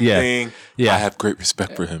boring thing. Yeah. I have great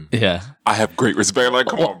respect for him. Yeah. I have great respect. Like,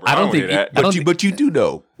 come Well, on, bro. I don't think hear that. I don't But you do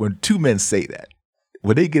know when two men say that,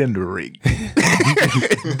 when they get into the ring,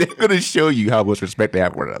 they're going to show you how much respect they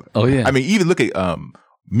have for one another. Oh yeah. I mean, even look at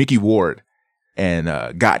Mickey Ward and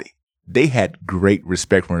Gotti. They had great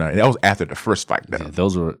respect for one another. And that was after the first fight. Though. Yeah,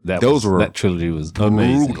 that trilogy was brutal.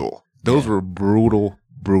 amazing. Those were brutal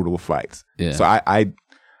fights. Yeah. So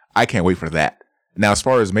I can't wait for that. Now, as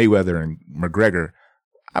far as Mayweather and McGregor,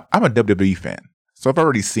 I'm a WWE fan. So I've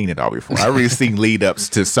already seen it all before. I've already seen lead ups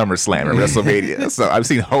to SummerSlam and WrestleMania. So I've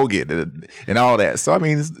seen Hogan and all that. So I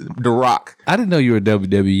mean, it's The Rock. I didn't know you were a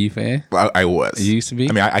WWE fan. I was. You used to be?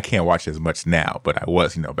 I mean, I can't watch as much now, but I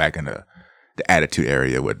was, back in the Attitude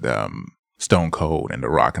area with Stone Cold and The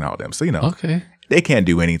Rock and all them. So, Okay. they can't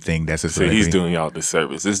do anything that's just So he's doing y'all a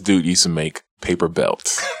disservice. This dude used to make paper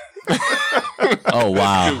belts. Oh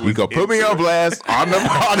wow. You go put me on blast on the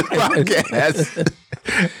podcast.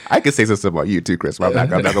 I can say some stuff about you too, Chris. But I'm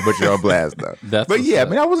not gonna put you on blast though. That's But what's yeah, up.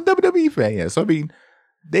 I mean, I was a WWE fan. Yeah, so I mean,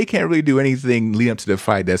 they can't really do anything leading up to the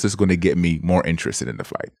fight that's just going to get me more interested in the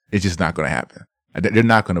fight. It's just not going to happen. They're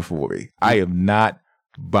not going to fool me. I am not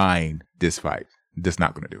buying this fight. Just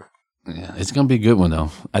not going to do it. Yeah, it's gonna be a good one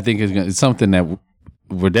though. I think it's something that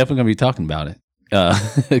we're definitely gonna be talking about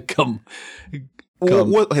it. Come. So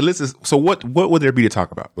what would there be to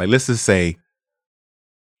talk about? Like, let's just say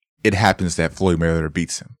it happens that Floyd Mayweather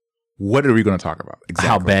beats him. What are we going to talk about? Exactly.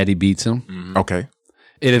 How bad he beats him. Mm-hmm. Okay.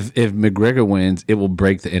 If McGregor wins, it will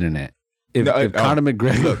break the internet. If Conor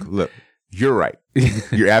McGregor, Look, you're right.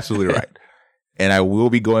 You're absolutely right. And I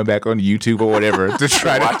will be going back on YouTube or whatever to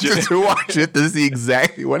try to watch it to see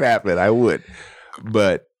exactly what happened. I would,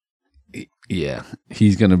 but yeah,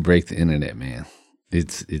 he's gonna break the internet, man.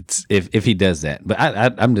 It's if he does that, but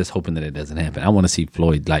I'm just hoping that it doesn't happen. I want to see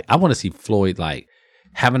Floyd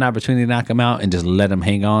have an opportunity to knock him out and just let him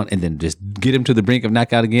hang on, and then just get him to the brink of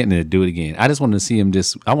knockout again and then do it again. I just want to see him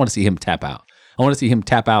I want to see him tap out. I want to see him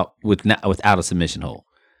tap out without a submission hold.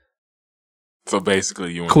 So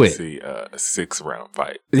basically, you want Quit. to see a 6-round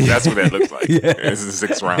fight. That's what that looks like. Yeah. This is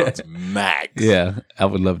 6 rounds max. Yeah, I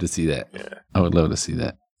would love to see that. Yeah. I would love to see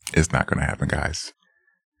that. it's not going to happen, guys.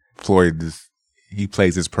 Floyd, he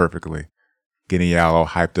plays this perfectly, getting y'all all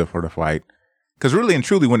hyped up for the fight. Because really and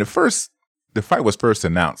truly, when the fight was first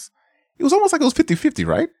announced, it was almost like it was 50-50,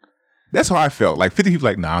 right? That's how I felt. Like 50 people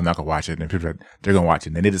like, nah, I'm not going to watch it. And people like, they're going to watch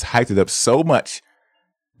it. And they just hyped it up so much.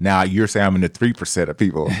 Now you're saying I'm in the 3% of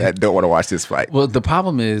people that don't want to watch this fight. Well, the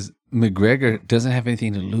problem is McGregor doesn't have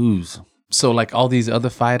anything to lose. So like all these other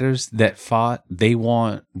fighters that fought,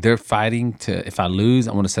 they're fighting to, if I lose,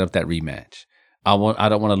 I want to set up that rematch. I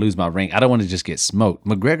don't want to lose my rank. I don't want to just get smoked.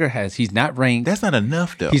 McGregor he's not ranked. That's not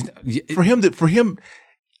enough though. He's- For him,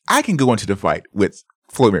 I can go into the fight with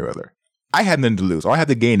Floyd Mayweather. I have nothing to lose. All I have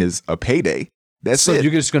to gain is a payday. That's So it.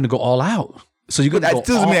 you're just going to go all out. So you're going But to that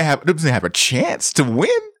go doesn't all mean it doesn't have a chance to win.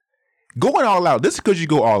 Going all out, this is because you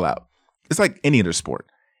go all out. It's like any other sport.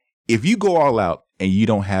 If you go all out and you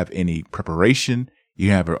don't have any preparation,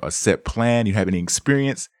 you have a set plan, you have any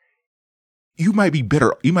experience, you might be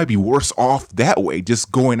better. You might be worse off that way,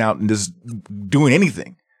 just going out and just doing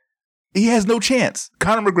anything. He has no chance.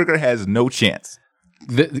 Conor McGregor has no chance.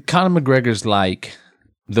 Conor McGregor's like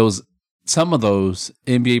some of those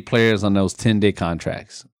NBA players on those 10-day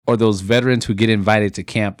contracts, or those veterans who get invited to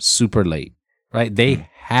camp super late, right? They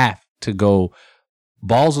have to go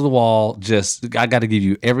balls to the wall. Just I got to give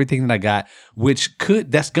you everything that I got,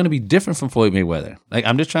 that's going to be different from Floyd Mayweather. Like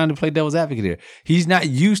I'm just trying to play devil's advocate here. He's not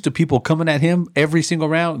used to people coming at him every single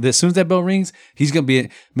round. As soon as that bell rings,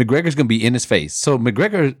 McGregor's going to be in his face. So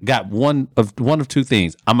McGregor got one of two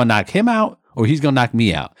things. I'm gonna knock him out, or he's gonna knock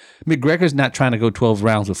me out. McGregor's not trying to go 12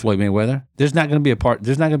 rounds with Floyd Mayweather. There's not going to be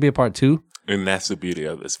a part two. And that's the beauty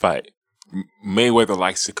of this fight. Mayweather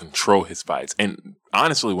likes to control his fights. And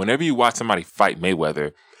honestly, whenever you watch somebody fight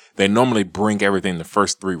Mayweather, they normally bring everything the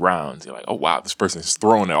first 3 rounds. You're like, oh, wow, this person's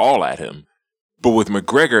throwing it all at him. But with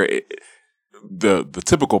McGregor, the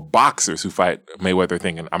typical boxers who fight Mayweather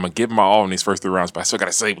thinking, I'm going to give him my all in these first 3 rounds, but I still got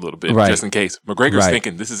to save a little bit just in case. McGregor's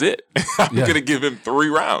thinking, this is it. I'm going to give him 3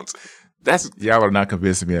 rounds. Y'all are not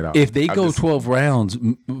convincing me at all. If they go 12 rounds,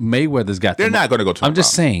 Mayweather's got. They're not going to go 12. I'm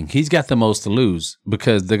just saying he's got the most to lose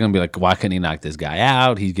because they're going to be like, why couldn't he knock this guy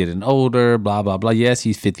out? He's getting older. Blah blah blah. Yes,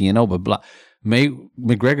 he's 50 and over. Blah.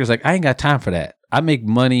 McGregor's like, I ain't got time for that. I make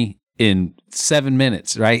money in 7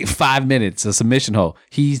 minutes, right? 5 minutes, a submission hold.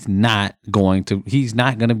 He's not going to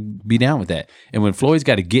be down with that. And when Floyd's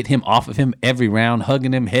got to get him off of him every round,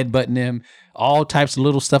 hugging him, headbutting him, all types of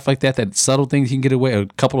little stuff like that subtle things he can get away, a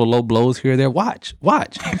couple of low blows here or there. Watch.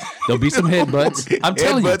 There'll be some headbutts. I'm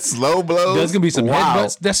telling you. Slow blows. There's going to be some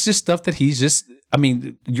headbutts. That's just stuff that he's just, I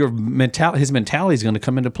mean, his mentality is going to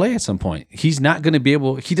come into play at some point. He's not going to be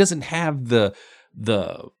able, he doesn't have the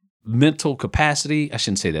mental capacity. I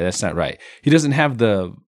shouldn't say that. That's not right. He doesn't have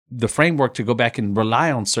the framework to go back and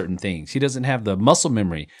rely on certain things. He doesn't have the muscle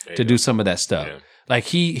memory to do some of that stuff. Yeah. Like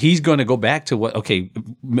he's going to go back to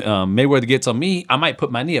Mayweather gets on me, I might put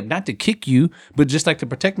my knee up, not to kick you, but just like to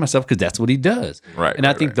protect myself because that's what he does. Right. And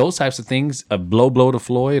I think those types of things, a blow to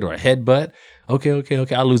Floyd or a headbutt,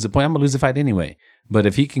 okay, I'll lose the point. I'm going to lose the fight anyway. But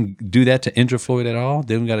if he can do that to injure Floyd at all,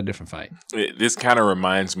 then we got a different fight. This kind of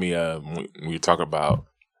reminds me of when you talk about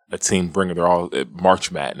a team bringing their all at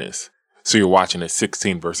March Madness. So you're watching a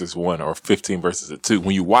 16 versus 1 or 15 versus a 2.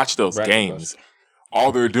 When you watch those games,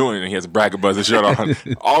 all they're doing, and he has a bracket buzzer shirt on,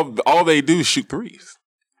 all they do is shoot threes.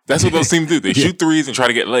 That's what those teams do. They shoot threes and try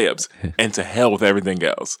to get layups, and to hell with everything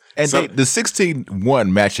else. And the 16-1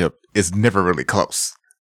 matchup is never really close.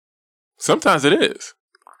 Sometimes it is.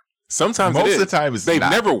 Sometimes most it is. of the time it's they've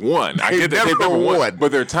not. never won. I get that they've never won.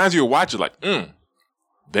 But there are times you watch it like,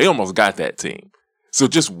 they almost got that team. So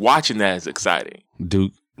just watching that is exciting.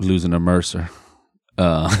 Duke losing to Mercer.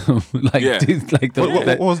 What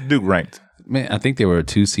was Duke ranked? Man, I think they were a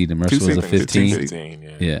 2 seed and Mercer was a 15.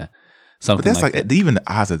 15, yeah. But that's like even the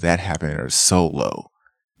odds of that happening are so low.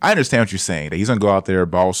 I understand what you're saying. That he's going to go out there,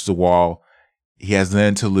 balls to the wall. He has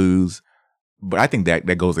nothing to lose. But I think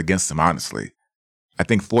that goes against him, honestly. I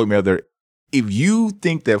think Floyd Mayweather, if you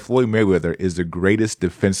think that Floyd Mayweather is the greatest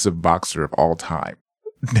defensive boxer of all time,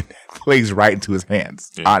 that plays right into his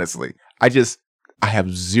hands, honestly. I have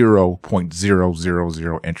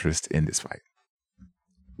 0.000 interest in this fight.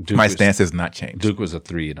 My stance has not changed. Duke was a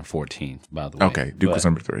 3 and a 14, by the way. Okay, Duke was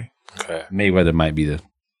number 3. Okay. Maywether might be the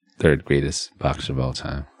 3rd greatest boxer of all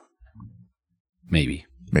time. Maybe.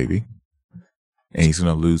 And he's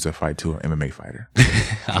going to lose a fight to an MMA fighter.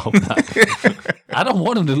 I hope not. I don't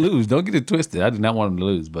want him to lose. Don't get it twisted. I do not want him to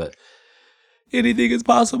lose, but anything is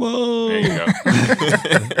possible. There you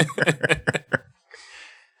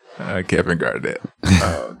go. Kevin Garnett.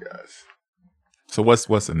 Oh gosh. So what's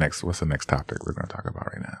the next topic we're going to talk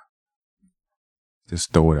about right now?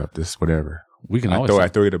 Just throw it up. Just whatever. We can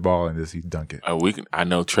always throw you the ball and just you dunk it. I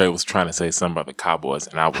know Trey was trying to say something about the Cowboys,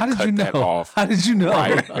 and I will cut that off. How did you know?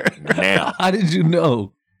 Right now. How did you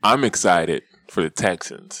know? I'm excited for the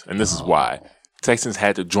Texans, and this is why. Texans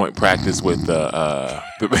had to joint practice with the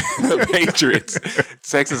Patriots.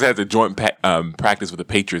 Texans had to joint practice with the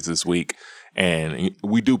Patriots this week, and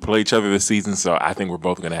we do play each other this season. So I think both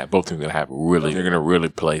teams are going to have they're going to really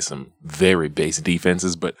play some very base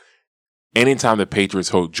defenses. But anytime the Patriots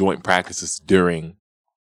hold joint practices during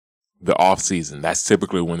the offseason, that's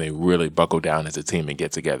typically when they really buckle down as a team and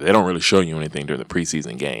get together. They don't really show you anything during the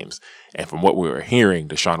preseason games. And from what we were hearing,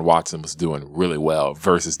 Deshaun Watson was doing really well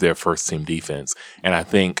versus their first team defense. And I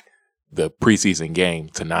think the preseason game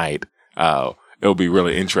tonight, it'll be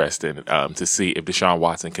really interesting to see if Deshaun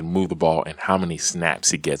Watson can move the ball and how many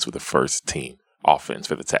snaps he gets with the first team offense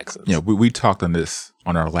for the Texans. Yeah, we talked on this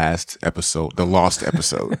on our last episode, the Lost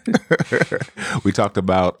episode. We talked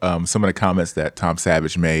about some of the comments that Tom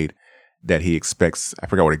Savage made that he expects. I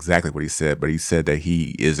forgot exactly what he said, but he said that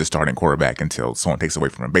he is a starting quarterback until someone takes away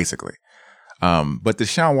from him, basically. But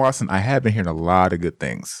Deshaun Watson, I have been hearing a lot of good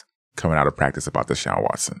things coming out of practice about Deshaun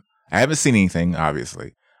Watson. I haven't seen anything,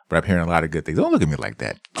 obviously, but I'm hearing a lot of good things. Don't look at me like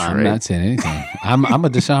that, Trey. I'm not saying anything. I'm a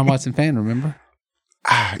Deshaun Watson fan, remember?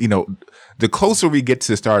 the closer we get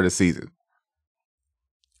to the start of the season,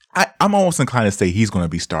 I'm almost inclined to say he's going to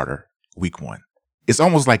be starter week 1. It's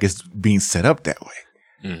almost like it's being set up that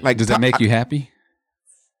way. Like, Does that make you happy?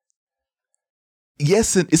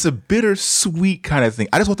 Yes, it's a bittersweet kind of thing.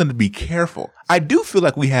 I just want them to be careful. I do feel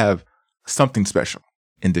like we have something special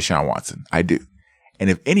in Deshaun Watson. I do.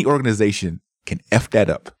 And if any organization can F that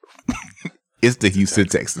up, it's the Houston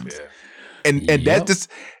Texans. Yeah. And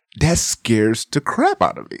that scares the crap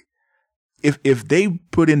out of me. If they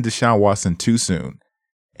put in Deshaun Watson too soon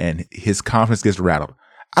and his confidence gets rattled,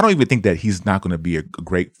 I don't even think that he's not going to be a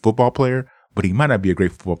great football player, but he might not be a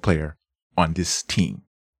great football player on this team.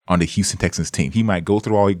 On the Houston Texans team. He might go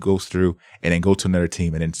through all he goes through and then go to another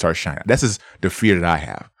team and then start shining. That's just the fear that I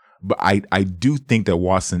have. But I do think that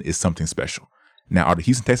Watson is something special. Now, are the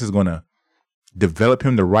Houston Texans going to develop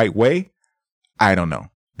him the right way? I don't know.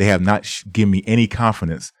 They have not given me any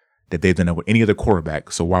confidence that they've done that with any other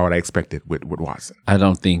quarterback. So why would I expect it with Watson? I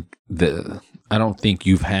don't think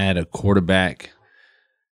you've had a quarterback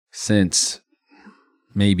since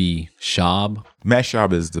maybe Schaub. Matt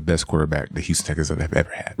Schaub is the best quarterback the Houston Texans have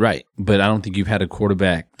ever had. Right. But I don't think you've had a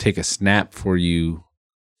quarterback take a snap for you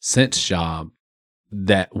since Schaub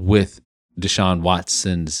that with Deshaun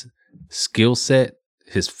Watson's skill set,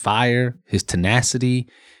 his fire, his tenacity,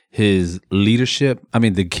 his leadership. I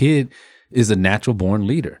mean, the kid is a natural born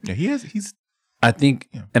leader. Yeah, he is. I think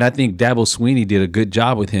Dabo Swinney did a good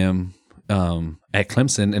job with him at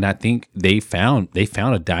Clemson, and I think they found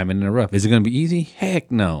a diamond in the rough. Is it going to be easy? Heck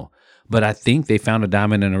no. But I think they found a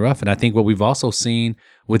diamond in the rough, and I think what we've also seen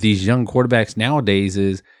with these young quarterbacks nowadays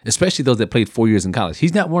is, especially those that played 4 years in college.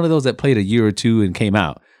 He's not one of those that played a year or two and came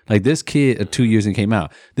out. Like this kid, 2 years and came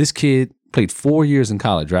out. This kid played 4 years in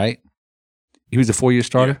college, right? He was a 4-year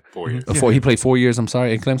starter. Yeah, 4 years. He played 4 years. I'm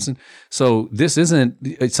sorry, at Clemson. So this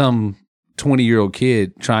isn't some 20-year-old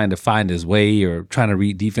kid trying to find his way or trying to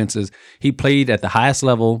read defenses. He played at the highest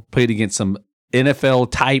level, played against some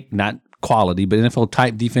NFL type, not quality, but NFL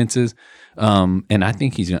type defenses. And I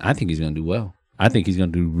think he's going to do well. I think he's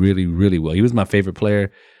going to do really, really well. He was my favorite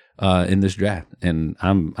player in this draft, and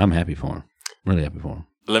I'm happy for him. Really happy for him.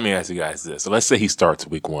 Let me ask you guys this. So let's say he starts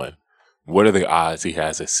week 1. What are the odds he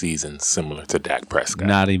has a season similar to Dak Prescott?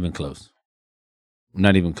 Not even close.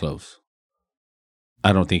 Not even close.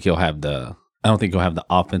 I don't think he'll have the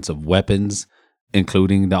offensive weapons,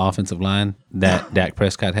 including the offensive line that Dak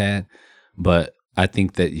Prescott had. But I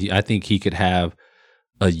think he could have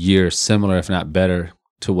a year similar, if not better,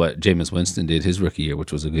 to what Jameis Winston did his rookie year,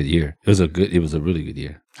 which was a good year. It was a really good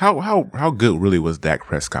year. How good really was Dak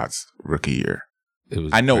Prescott's rookie year? It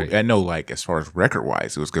was. I know. Great. Like as far as record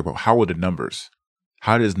wise, it was good. But how were the numbers?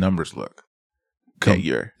 How did his numbers look that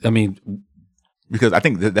year? I mean, because I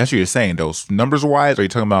think that's what you're saying. Those numbers wise, are you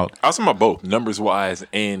talking about? I was talking about both numbers wise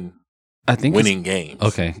and I think winning games.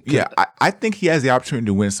 Okay. Yeah, I think he has the opportunity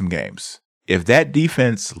to win some games if that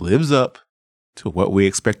defense lives up to what we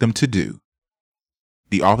expect them to do.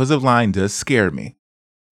 The offensive line does scare me,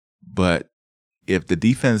 but if the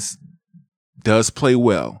defense does play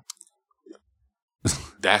well,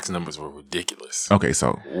 Dak's numbers were ridiculous. Okay,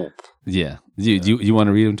 so yeah, you want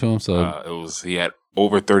to read them to him? So he had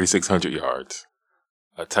over 3,600 yards,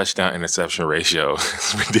 a touchdown interception ratio.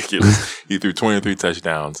 It's ridiculous. He threw 23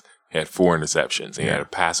 touchdowns, he had 4 interceptions, and he had a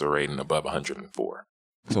passer rating above 104.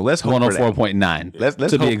 So let's hope 104.9. Let's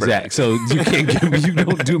to be exact. So you can't you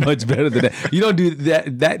don't do much better than that. You don't do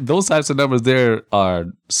that. Those types of numbers there are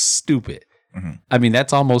stupid. Mm-hmm. I mean,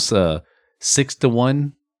 that's almost a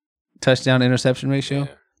 6-to-1 touchdown interception ratio.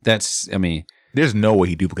 Yeah. There's no way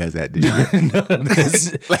he duplicates that this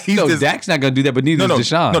year. No, Dak's not going to do that, but neither is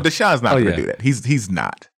Deshaun. No, Deshaun's not going to do that. He's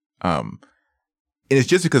not. And it's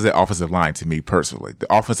just because of the offensive line to me personally.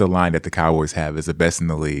 The offensive line that the Cowboys have is the best in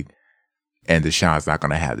the league, and Deshaun's not going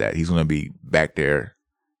to have that. He's going to be back there,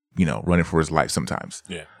 running for his life sometimes.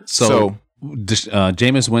 Yeah. So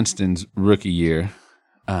Jameis Winston's rookie year,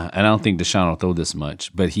 and I don't think Deshaun will throw this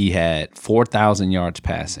much, but he had 4,000 yards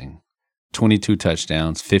passing, 22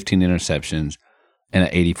 touchdowns, 15 interceptions, and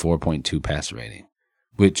an 84.2 passer rating,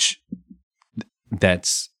 which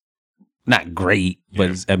that's not great, but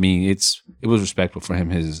it was respectful for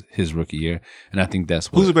him his rookie year, and I think that's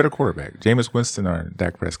who's a better quarterback, Jameis Winston or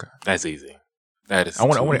Dak Prescott? That's easy. That is. I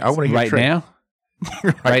want to hear right now.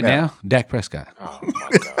 right now, Dak Prescott. Oh my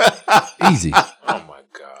god, easy. Oh my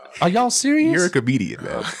god, are y'all serious? You're a comedian,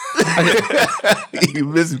 man.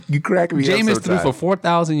 You crack me. Jameis threw for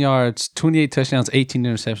 4,000 yards, 28 touchdowns, 18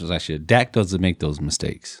 interceptions last year. Dak doesn't make those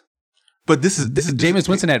mistakes. But this is Jameis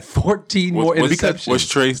Winston had 14 more interceptions. What's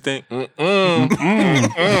Trey's thing?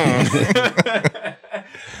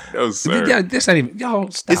 No, sir. Yeah, this ain't even. Y'all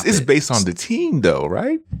stop. It's based on the team, though,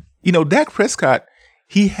 right? You know, Dak Prescott,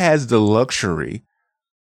 he has the luxury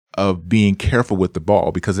of being careful with the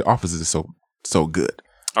ball because the offense is so good.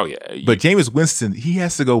 Oh, yeah. But Jameis Winston, he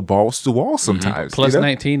has to go balls to wall sometimes. Plus you know?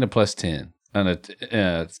 19 to plus 10 on a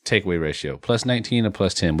takeaway ratio. Plus 19 to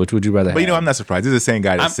plus 10. Which would you rather have? But, you know, I'm not surprised. This is the same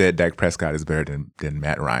guy that said Dak Prescott is better than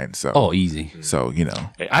Matt Ryan. So, Oh, easy. So, you know.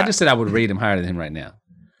 I just said I would rate him higher than him right now.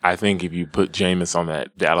 I think if you put Jameis on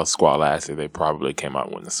that Dallas squad last year, they probably came out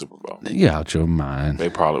and won the Super Bowl. You're out your mind. They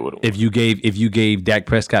probably would have. If you gave Dak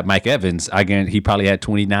Prescott Mike Evans, I guarantee he probably had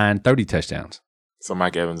 29, 30 touchdowns. So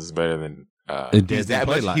Mike Evans is better than. He's that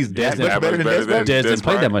much better than Dez Bryant? Dez didn't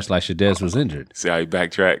play that much last year. Dez was injured. See how he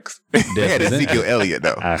backtracks. They had Ezekiel Elliott,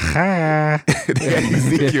 though. Aha. They had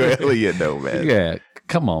Ezekiel Elliott, though, man. Yeah,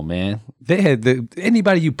 come on, man. They had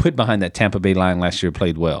anybody you put behind that Tampa Bay line last year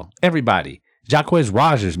played well. Everybody. Jacquez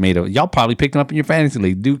Rogers y'all probably picked him up in your fantasy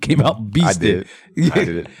league. Dude came out beasted. I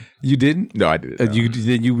did it. You didn't? No, I did it. No.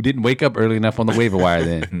 You didn't wake up early enough on the waiver wire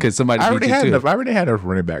then because somebody I beat already you had too. enough. I already had enough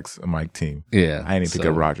running backs on my team. Yeah, I didn't pick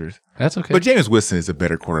up Rodgers. That's okay. But Jameis Winston is a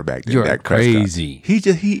better quarterback than You're Dak Prescott. crazy.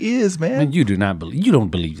 He is, man. Man, you don't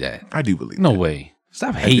believe that. I do believe No that. way.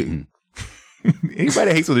 Stop hating. Anybody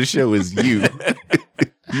that hates on the show is you.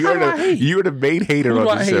 You're the main hater Who on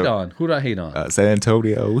do the I show. hate on? Who do I hate on? San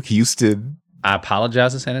Antonio, Houston. I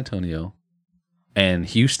apologize to San Antonio and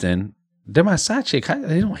Houston. They're my side chick.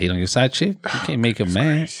 They don't hate on your side chick. You can't make them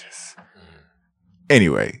mad.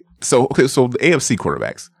 Anyway, so the AFC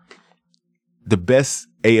quarterbacks. The best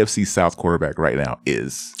AFC South quarterback right now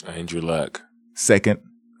is Andrew Luck. second,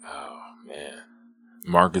 Oh, man.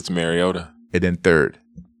 Marcus Mariota. and then third.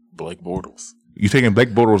 Blake Bortles. You're taking Blake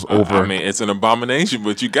Bortles over. I mean, it's an abomination,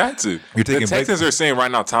 but you got to. You're taking the Texans are saying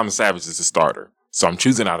right now Thomas Savage is a starter. So I'm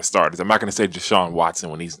choosing out of starters. I'm not going to say Deshaun Watson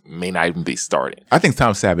when he may not even be starting. I think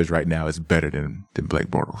Tom Savage right now is better than Blake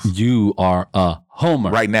Bortles. You are a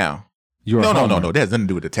homer. Right now. You're a No. homer. That has nothing to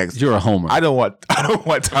do with the Texans. You're a homer. I don't want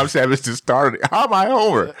Tom Savage to start. How am I a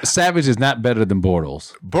homer? Savage is not better than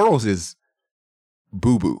Bortles. Bortles is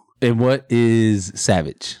boo-boo. And what is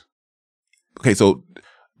Savage? Okay, so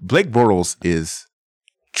Blake Bortles is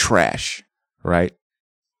trash, right?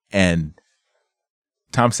 And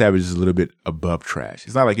Tom Savage is a little bit above trash.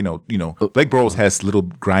 It's not like, you know, Blake Bortles has little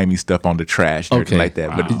grimy stuff on the trash and everything like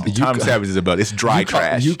that. But Tom Savage is above. It's dry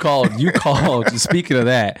trash. You called, speaking of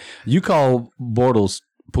that, you call Bortles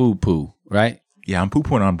poo-poo, right? Yeah, I'm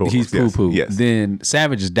poo-pooing on Bortles. He's poo-poo. Yes. Then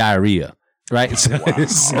Savage is diarrhea, right?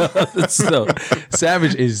 So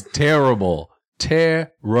Savage is terrible. Terrible.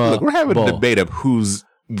 Look, we're having a debate of who's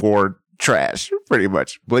more trash, pretty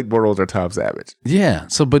much. Blake Bortles or Tom Savage. Yeah.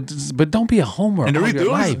 So, but don't be a homer. And the all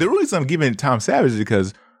your life. reason I'm giving Tom Savage is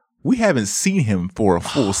because we haven't seen him for a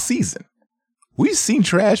full season. We've seen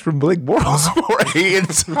trash from Blake Bortles for an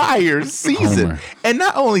entire season. Homer. And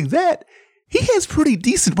not only that, he has pretty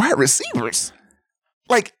decent wide receivers.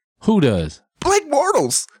 Like Who does? Blake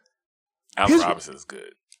Bortles. Allen Robinson is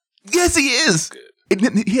good. Yes, he is.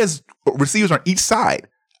 And he has receivers on each side.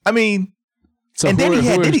 I mean, So And then who he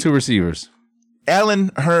had- are then his he- two receivers? Alan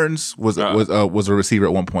Hearns was a receiver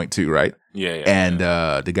at one point too, right? Yeah. And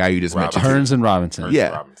the guy you just mentioned. Hearns and Robinson. Yeah.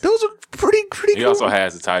 Robinson. Those are pretty He good. also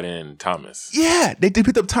has a tight end, Thomas. Yeah, they did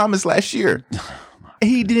pick up Thomas last year.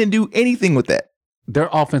 He didn't do anything with that. Their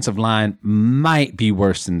offensive line might be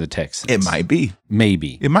worse than the Texans. It might be.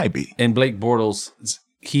 Maybe. It might be. And Blake Bortles,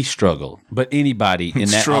 he struggled. But anybody in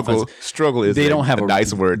that offense, struggle is they don't have a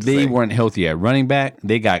nice word. to They say. weren't healthy at running back.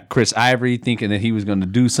 They got Chris Ivory thinking that he was going to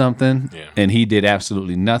do something, and he did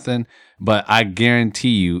absolutely nothing. But I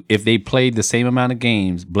guarantee you, if they played the same amount of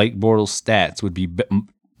games, Blake Bortles' stats would be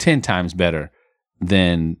 10 times better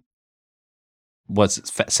than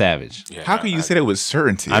Savage. Yeah, How can you say that with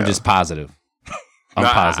certainty? I'm though? just positive. I'm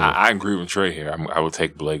positive. I agree with Trey here. I would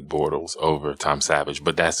take Blake Bortles over Tom Savage,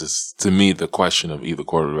 but that's just, to me, the question of either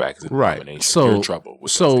quarterback is a Right. combination. So, You're in trouble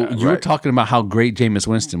with those guys. you were Right. talking about how great Jameis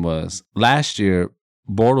Winston was. Last year,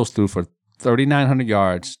 Bortles threw for 3,900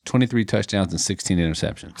 yards, 23 touchdowns, and 16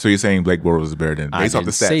 interceptions. So you're saying Blake Bortles is better than I based off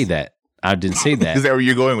didn't the stats? say that. I didn't say Is that. that where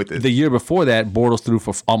you're going with this? The year before that, Bortles threw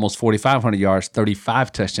for almost 4,500 yards,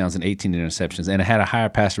 35 touchdowns, and 18 interceptions, and it had a higher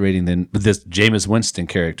passer rating than this Jameis Winston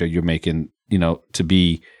character you're making, to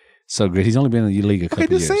be so great. He's only been in the league a couple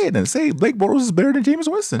Okay, just years. say it then. Say Blake Bortles is better than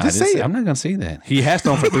Jameis Winston. I Just didn't say it. I'm not going to say that. He has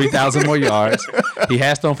thrown for 3,000 more yards. He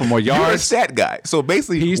has thrown for more You're a yards. stat guy. So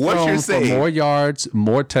basically, He's what thrown you're for saying. more yards,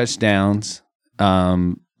 more touchdowns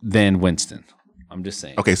than Winston. I'm just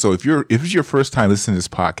saying. Okay, so if it's your first time listening to this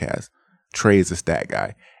podcast, Trey is a stat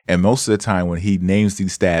guy. And most of the time when he names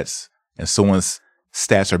these stats and someone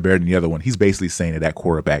stats are better than the other one, he's basically saying that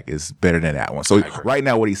quarterback is better than that one. So right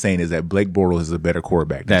now what he's saying is that Blake Bortles is a better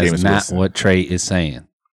quarterback than That's Jameis not Winston. what Trey is saying.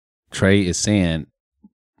 Trey is saying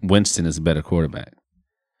Winston is a better quarterback.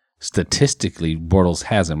 Statistically, Bortles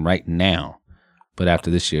has him right now. But after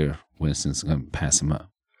this year, Winston's going to pass him up.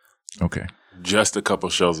 Okay. Just a couple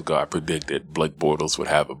shows ago, I predicted Blake Bortles would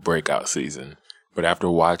have a breakout season. But after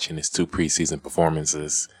watching his 2 preseason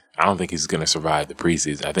performances, I don't think he's going to survive the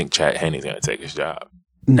preseason. I think Chad Henne's going to take his job.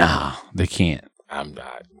 Nah, they can't. I'm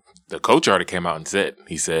not. The coach already came out and said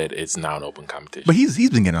it's now an open competition. But he's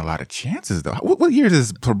been getting a lot of chances though. What year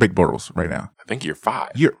is this for Blake Bortles right now? I think year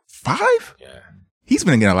 5. Year 5? Yeah. He's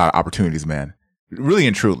been getting a lot of opportunities, man. Really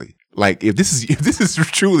and truly. Like if this is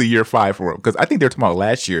truly year 5 for him, because I think they're talking about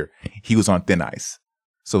last year he was on thin ice.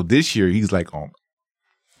 So this year he's like on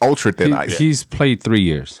ultra thin ice. He's played 3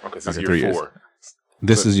 years. Okay, so Okay, it's 3 year years. 4.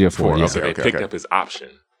 This is year 4. Yeah. So they picked up his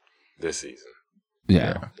option this season.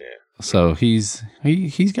 Yeah. Yeah. So he's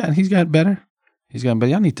got better. He's gotten better.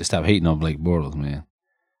 Y'all need to stop hating on Blake Bortles, man.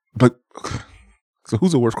 But so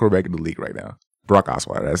who's the worst quarterback in the league right now? Brock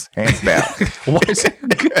Osweiler. That's hands down.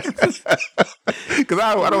 Because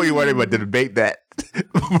I don't even want anybody to debate that.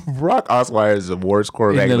 Brock Osweiler is the worst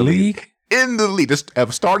quarterback In the league? In the league. Just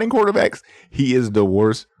of starting quarterbacks, he is the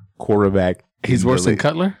worst quarterback. He's in worse the than league.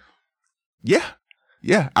 Cutler? Yeah.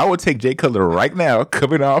 Yeah. I would take Jay Cutler right now,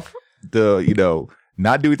 coming off the,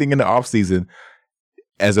 not do anything in the offseason,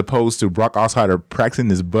 as opposed to Brock Osweiler practicing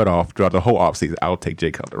his butt off throughout the whole offseason. I would take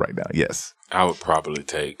Jay Cutler right now. Yes. I would probably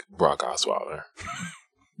take Brock Osweiler.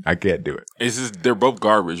 I can't do it. It's just, they're both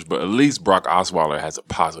garbage, but at least Brock Osweiler has a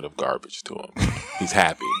positive garbage to him. He's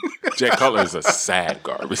happy. Jay Cutler is a sad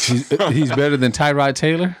garbage. He's better than Tyrod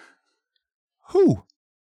Taylor? Who?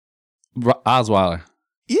 Osweiler.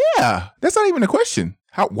 Yeah. That's not even a question.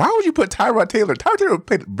 Why would you put Tyrod Taylor? Tyrod Taylor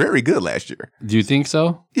played very good last year. Do you think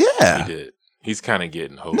so? Yeah. He did. He's kind of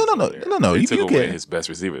getting hosed. No. He You took away get his best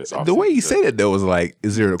receiver this offseason. the way you say that though was like,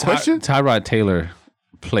 is there a question? Tyrod Taylor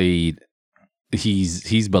played.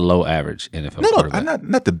 He's below average NFL. No. quarterback.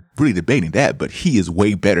 I'm not really debating that, but he is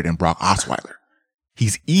way better than Brock Osweiler.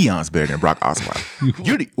 He's eons better than Brock Osweiler.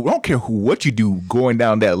 I don't care what you do going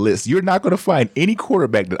down that list. You're not going to find any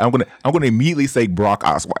quarterback that I'm going to immediately say Brock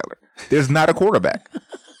Osweiler. There's not a quarterback.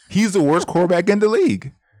 He's the worst quarterback in the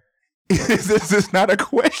league. This is not a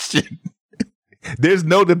question. There's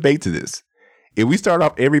no debate to this. If we start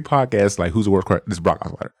off every podcast like who's the worst quarterback, this is Brock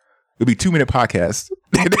Osweiler. It'll be 2-minute podcast.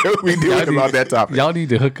 We doing about that topic. Y'all need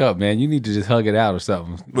to hook up, man. You need to just hug it out or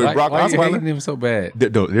something. With Brock why you Osweiler? hating him so bad?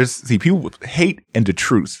 There's people hate and the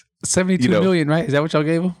truth. 72 million, right? Is that what y'all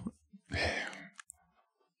gave him?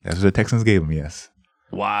 That's what the Texans gave him. Yes.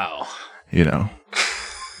 Wow.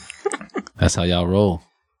 That's how y'all roll.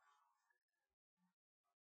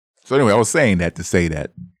 So anyway, I was saying that to say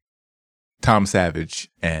that Tom Savage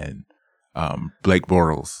and Blake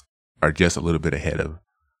Bortles are just a little bit ahead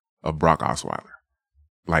of Brock Osweiler.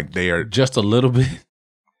 Like they are Just a little bit.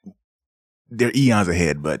 they're eons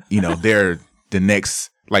ahead, but they're the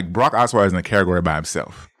next. Like Brock Osweiler is in a category by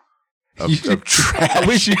himself. Of trash. I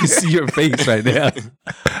wish you could see your face right now.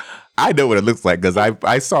 I know what it looks like because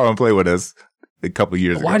I saw him play with us a couple of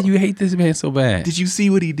years ago. Why do you hate this man so bad? Did you see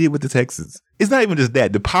what he did with the Texans? It's not even just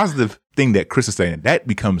that. The positive thing that Chris is saying, that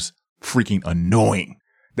becomes freaking annoying.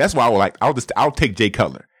 That's why I'll take Jay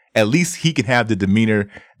Cutler. At least he can have the demeanor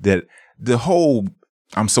that the whole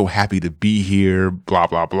I'm so happy to be here, blah,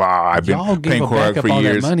 blah, blah. I've Y'all been gave playing a quarterback backup for all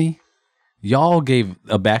years. that money. Y'all gave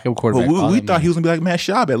a backup quarterback. Well, we thought he was going to be like Matt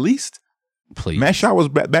Schaub at least. Please. Matt Schaub was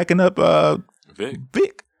backing up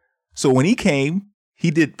Vic. So when he came,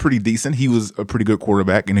 he did pretty decent. He was a pretty good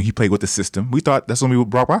quarterback, and he played with the system. We thought that's what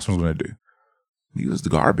Brock Osweiler was going to do. He was the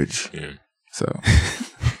garbage. Yeah. So,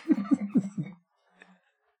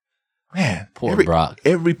 man, Poor Brock.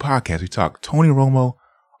 Every podcast we talk Tony Romo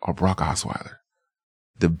or Brock Osweiler,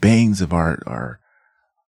 the banes of our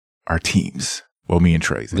teams. Well, me and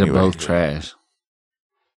Trey's. They're anyway. both trash.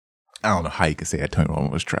 I don't know how you can say that Tony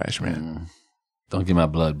Romo was trash, man. Don't get my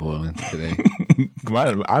blood boiling today.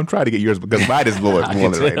 I'm trying to get yours because mine is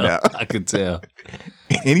boiling right now. I could tell.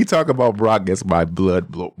 Any talk about Brock gets my blood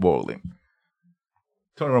boiling.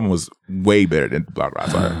 Tony Romo was way better than Brock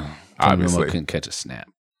Osweiler. Tony Obviously, Romo couldn't catch a snap.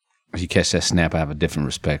 If you catch that snap, I have a different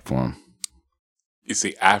respect for him. You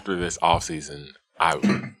see, after this offseason, I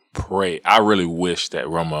really wish that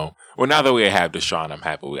Romo, well, now that we have Deshaun, I'm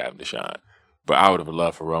happy we have Deshaun. But I would have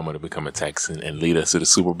loved for Romo to become a Texan and lead us to the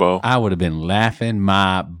Super Bowl. I would have been laughing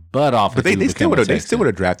my butt off. but they still would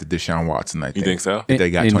have drafted Deshaun Watson. I think. You think so? If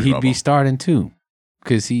they got and Tony he'd Romo. be starting too,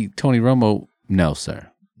 because Tony Romo. No, sir.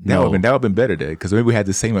 That would have been better there because maybe we had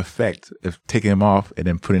the same effect of taking him off and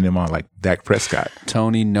then putting him on like Dak Prescott.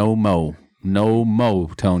 Tony, no mo. No mo,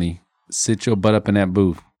 Tony. Sit your butt up in that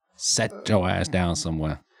booth. Set your ass down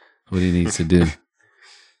somewhere. What he needs to do.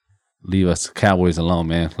 Leave us Cowboys alone,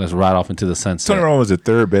 man. Let's ride off into the sunset. Tony Romo was the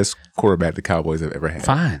third best quarterback the Cowboys have ever had.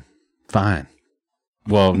 Fine.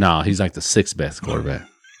 Well, no, he's like the sixth best quarterback.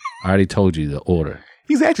 I already told you the order.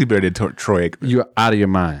 He's actually better than Troy Aikman. You're out of your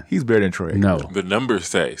mind. He's better than Troy Aikman. No. The numbers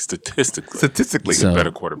say statistically Statistically. he's a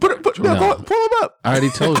better quarterback. Pull him up. I already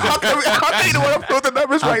told you. I'll tell you what I'm pulling the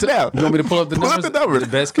numbers right now. You want me to pull up the Pull numbers? up the numbers. The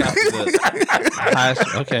best count.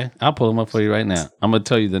 Okay, I'll pull them up for you right now. I'm going to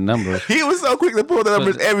tell you the number. He was so quick to pull the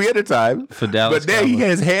numbers every other time. For Dallas But then he had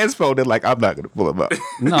his hands folded like, I'm not going to pull them up.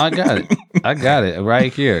 No, I got it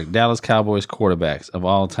right here. Dallas Cowboys quarterbacks of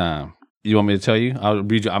all time. You want me to tell you? I'll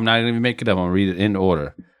read you. I'm not going to make it up. I'm going to read it in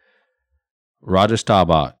order. Roger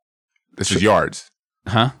Staubach. This is yards.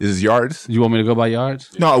 Huh? This is yards? You want me to go by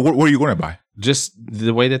yards? No, what are you going to buy? Just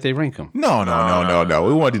the way that they rank them. No.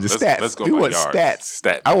 We want to do the stats. Let's go we by want yards.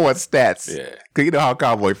 stats. I want stats. Yeah. Because you know how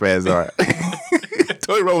Cowboy fans are.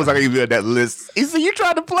 Tony Romo's not going to be on that list. He said, you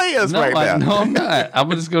trying to play us now. No, I'm not.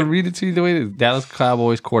 I'm just going to read it to you the way it is. Dallas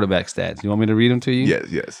Cowboys quarterback stats. You want me to read them to you?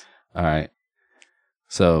 Yes. All right.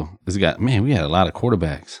 So, we had a lot of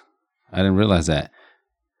quarterbacks. I didn't realize that.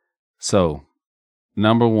 So,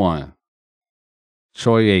 number 1,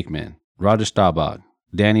 Troy Aikman, Roger Staubach,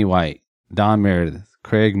 Danny White, Don Meredith,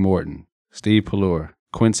 Craig Morton, Steve Pellure,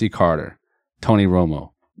 Quincy Carter, Tony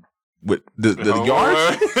Romo. With the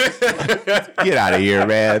yards? Get out of here,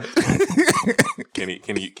 man. Can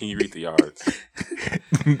you read the yards?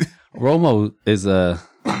 Romo is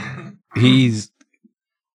he's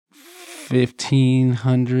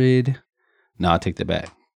 1,500. No, I'll take that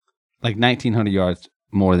back. Like 1,900 yards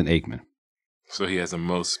more than Aikman. So he has the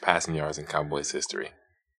most passing yards in Cowboys history.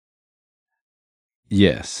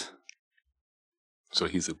 Yes. So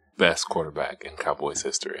he's the best quarterback in Cowboys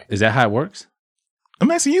history. Is that how it works? I'm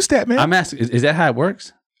asking you, stat man. I'm asking, is that how it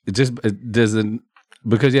works? Because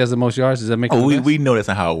he has the most yards, does that make it we know that's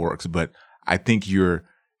not how it works, but I think you're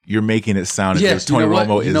making it sound as if Tony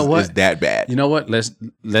Romo is that bad. You know what?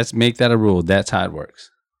 Let's make that a rule. That's how it works.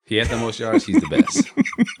 He had the most yards, he's the best.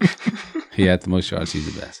 He had the most yards,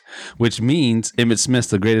 he's the best. Which means Emmitt Smith's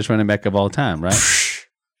the greatest running back of all time, right?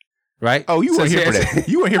 Right? Oh, you weren't here for that.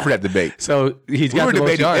 You weren't here for that debate. So he's got the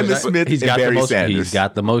most yards. Emmitt Smith and Barry Sanders. He's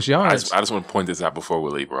got the most yards. I just want to point this out before we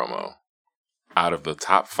leave Romo. Out of the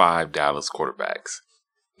top 5 Dallas quarterbacks,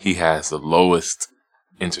 he has the lowest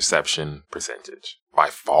interception percentage by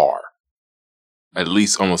far. At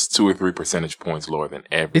least almost 2 or 3 percentage points lower than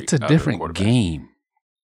every It's a different game.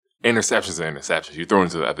 Interceptions are interceptions. You throw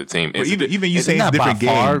into the other team. But even you saying it's a different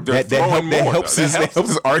game, that helps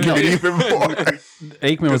his argument even more.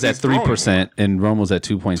 Aikman was at 3% and Romo's at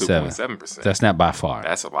 2.7. 2.7%. That's not by far.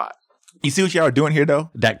 That's a lot. You see what y'all are doing here,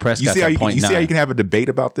 though? Dak Prescott's you at 0.9. see how you can have a debate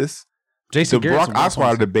about this? Jason the Brock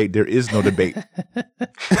Osweiler debate, there is no debate.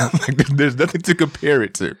 There's nothing to compare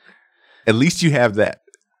it to. At least you have that.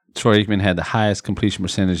 Troy Aikman had the highest completion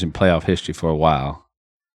percentage in playoff history for a while.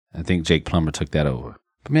 I think Jake Plummer took that over.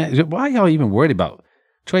 But man, why are y'all even worried about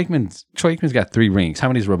Troy Aikman's got 3 rings. How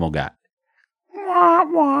many has Romo got?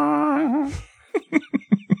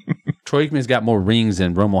 Troy Aikman's got more rings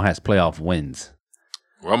than Romo has playoff wins.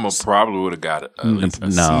 Romo probably would have got at least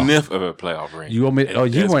a sniff of a playoff ring. You want me? Oh,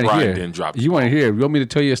 you want to hear? You want to hear? You want me to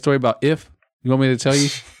tell you a story about if? You want me to tell you?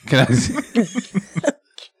 Can I?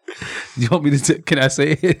 You want me to? Can I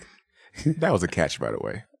say it? That was a catch, by the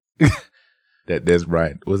way. That's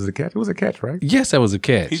right. Was it a catch? It was a catch, right? Yes, that was a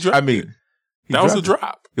catch. That was a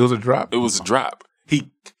drop. It was a drop. It was a drop.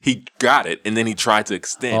 He got it and then he tried to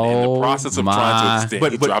extend. In the process of trying to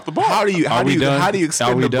extend, he dropped the ball. How do you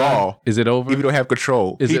extend the ball? Is it over? If you don't have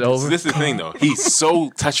control. Is it over? This is the thing, though. He's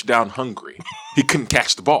so touchdown hungry. He couldn't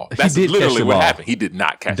catch the ball. That's literally what happened. He did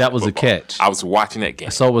not catch that was a catch. I was watching that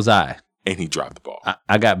game. So was I. And he dropped the ball.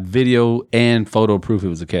 I got video and photo proof it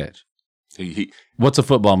was a catch. What's a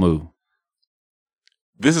football move?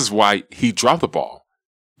 This is why he dropped the ball.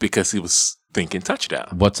 Because he was thinking touchdown.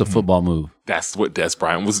 What's a football move? That's what Des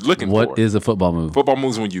Bryant was looking for. What is a football move? Football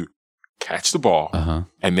moves when you catch the ball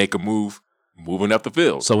and make a move moving up the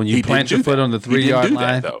field. So when you plant your foot on the 3-yard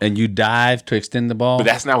line and you dive to extend the ball? But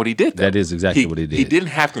that's not what he did, though. That is exactly what he did. He didn't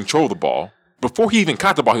have control of the ball. Before he even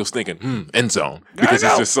caught the ball, he was thinking, end zone. Because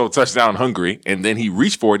he's just so touchdown hungry. And then he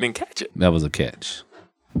reached for it and didn't catch it. That was a catch.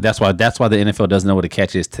 That's why the NFL doesn't know what a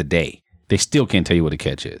catch is today. They still can't tell you what a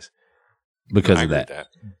catch is. Because of that.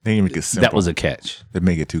 They didn't make it simple. That was a catch. They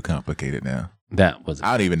make it too complicated now. That was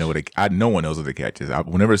I don't even know what no one knows what the catch is.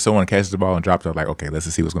 Whenever someone catches the ball and drops it, I'm like, okay, let's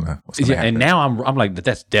see what's gonna happen. and now I'm like,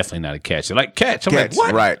 that's definitely not a catch. They're like, catch. I'm catch.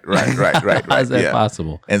 like, what? Right. How is that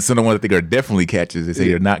possible? And some of the ones that think are definitely catches, they say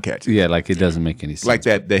they're not catches. Yeah, like it doesn't make any sense.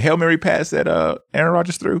 Like the Hail Mary pass that Aaron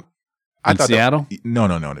Rodgers threw. In Seattle? No.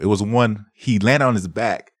 It was one he landed on his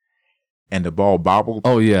back and the ball bobbled.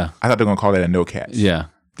 Oh yeah. I thought they were gonna call that a no catch. Yeah.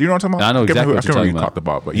 Do you know what I'm talking about? I know exactly what you're talking who about. caught the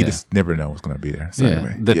ball, but you just never know what's going to be there. So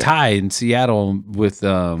anyway, the tie in Seattle with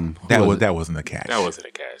that wasn't a catch. That wasn't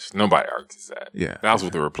a catch. Nobody argues that. Yeah. That was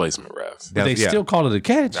with the replacement refs. They still called it a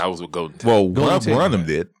catch. That was with Golden Tate. Well, one of them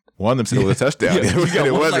did. One of them said it was a touchdown.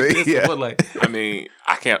 It wasn't. I mean,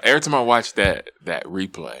 I can't. Every time I watch that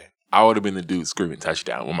replay, I would have been the dude screaming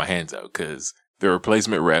touchdown with my hands out because the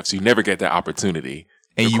replacement refs, you never get that opportunity.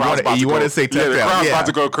 And you want to say touchdown. Yeah, the crowd's about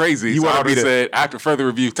to go crazy. You so I want would to have said, after further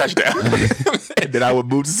review, touchdown. And then I would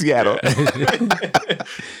move to Seattle.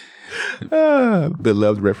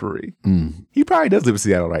 Beloved referee. He probably does live in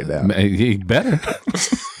Seattle right now. He better.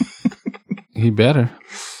 He better.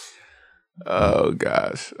 Oh,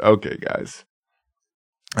 gosh. Okay, guys.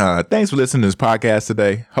 Thanks for listening to this podcast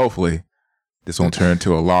today. Hopefully, this won't turn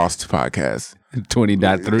into a lost podcast.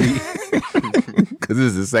 20.3. Because this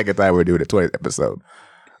is the second time we're doing the 20th episode.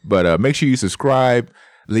 But make sure you subscribe,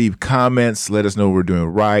 leave comments, let us know what we're doing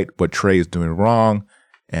right, what Trey is doing wrong,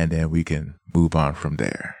 and then we can move on from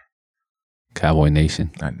there. Cowboy Nation.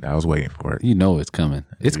 I was waiting for it. You know it's coming.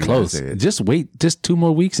 It's close. Just wait just 2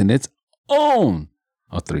 more weeks and it's on.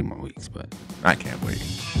 Or 3 more weeks, but I can't wait.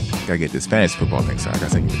 Gotta get this fantasy football thing started. I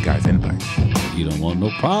gotta send you guys invites. You don't want no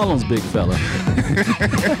problems, big fella.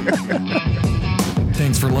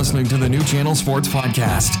 Thanks for listening to the New Channel Sports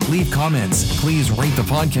Podcast. Leave comments. Please rate the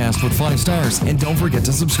podcast with 5 stars. And don't forget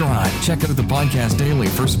to subscribe. Check out the podcast daily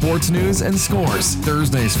for sports news and scores.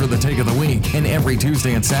 Thursdays for the take of the week. And every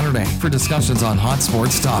Tuesday and Saturday for discussions on hot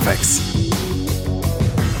sports topics.